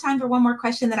we have time for one more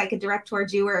question that I could direct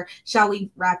towards you, or shall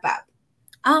we wrap up?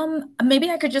 Maybe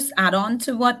I could just add on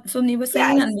to what Fumi was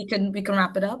saying, yes, and we can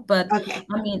wrap it up. But okay.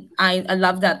 I mean, I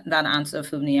love that answer,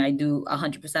 Fumi. I do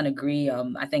 100% agree.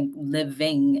 I think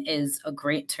living is a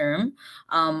great term.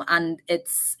 And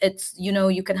it's, you know,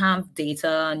 you can have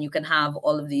data and you can have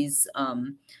all of these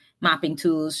mapping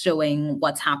tools showing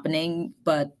what's happening,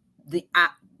 but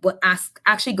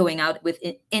actually going out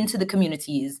into the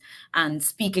communities and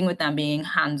speaking with them, being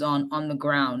hands-on on the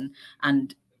ground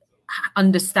and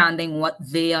understanding what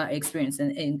they are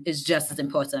experiencing is just as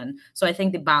important. So I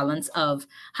think the balance of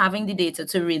having the data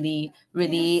to really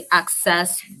yes,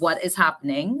 access what is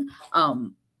happening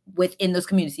within those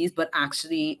communities, but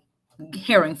actually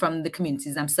hearing from the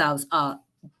communities themselves are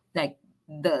like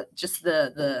the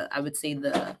I would say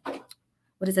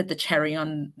the cherry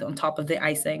on top of the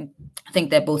icing. I think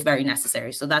they're both very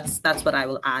necessary. So that's what I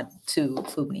will add to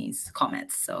Fumi's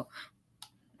comments. So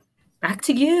back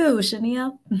to you,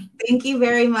 Shania. Thank you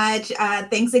very much.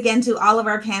 Thanks again to all of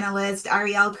our panelists,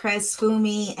 Ariel, Chris,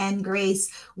 Fumi, and Grace.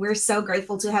 We're so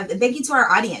grateful to have, and thank you to our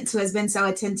audience who has been so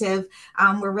attentive.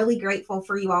 We're really grateful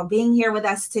for you all being here with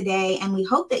us today, and we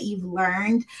hope that you've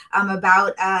learned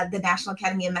about the National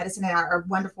Academy of Medicine and our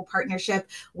wonderful partnership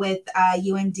with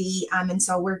UMD. And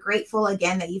so we're grateful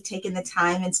again that you've taken the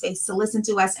time and space to listen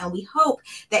to us, and we hope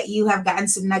that you have gotten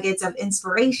some nuggets of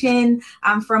inspiration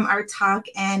from our talk,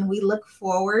 and we look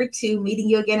forward to meeting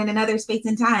you again in another space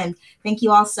and time. Thank you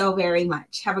all so very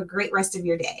much. Have a great rest of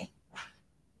your day.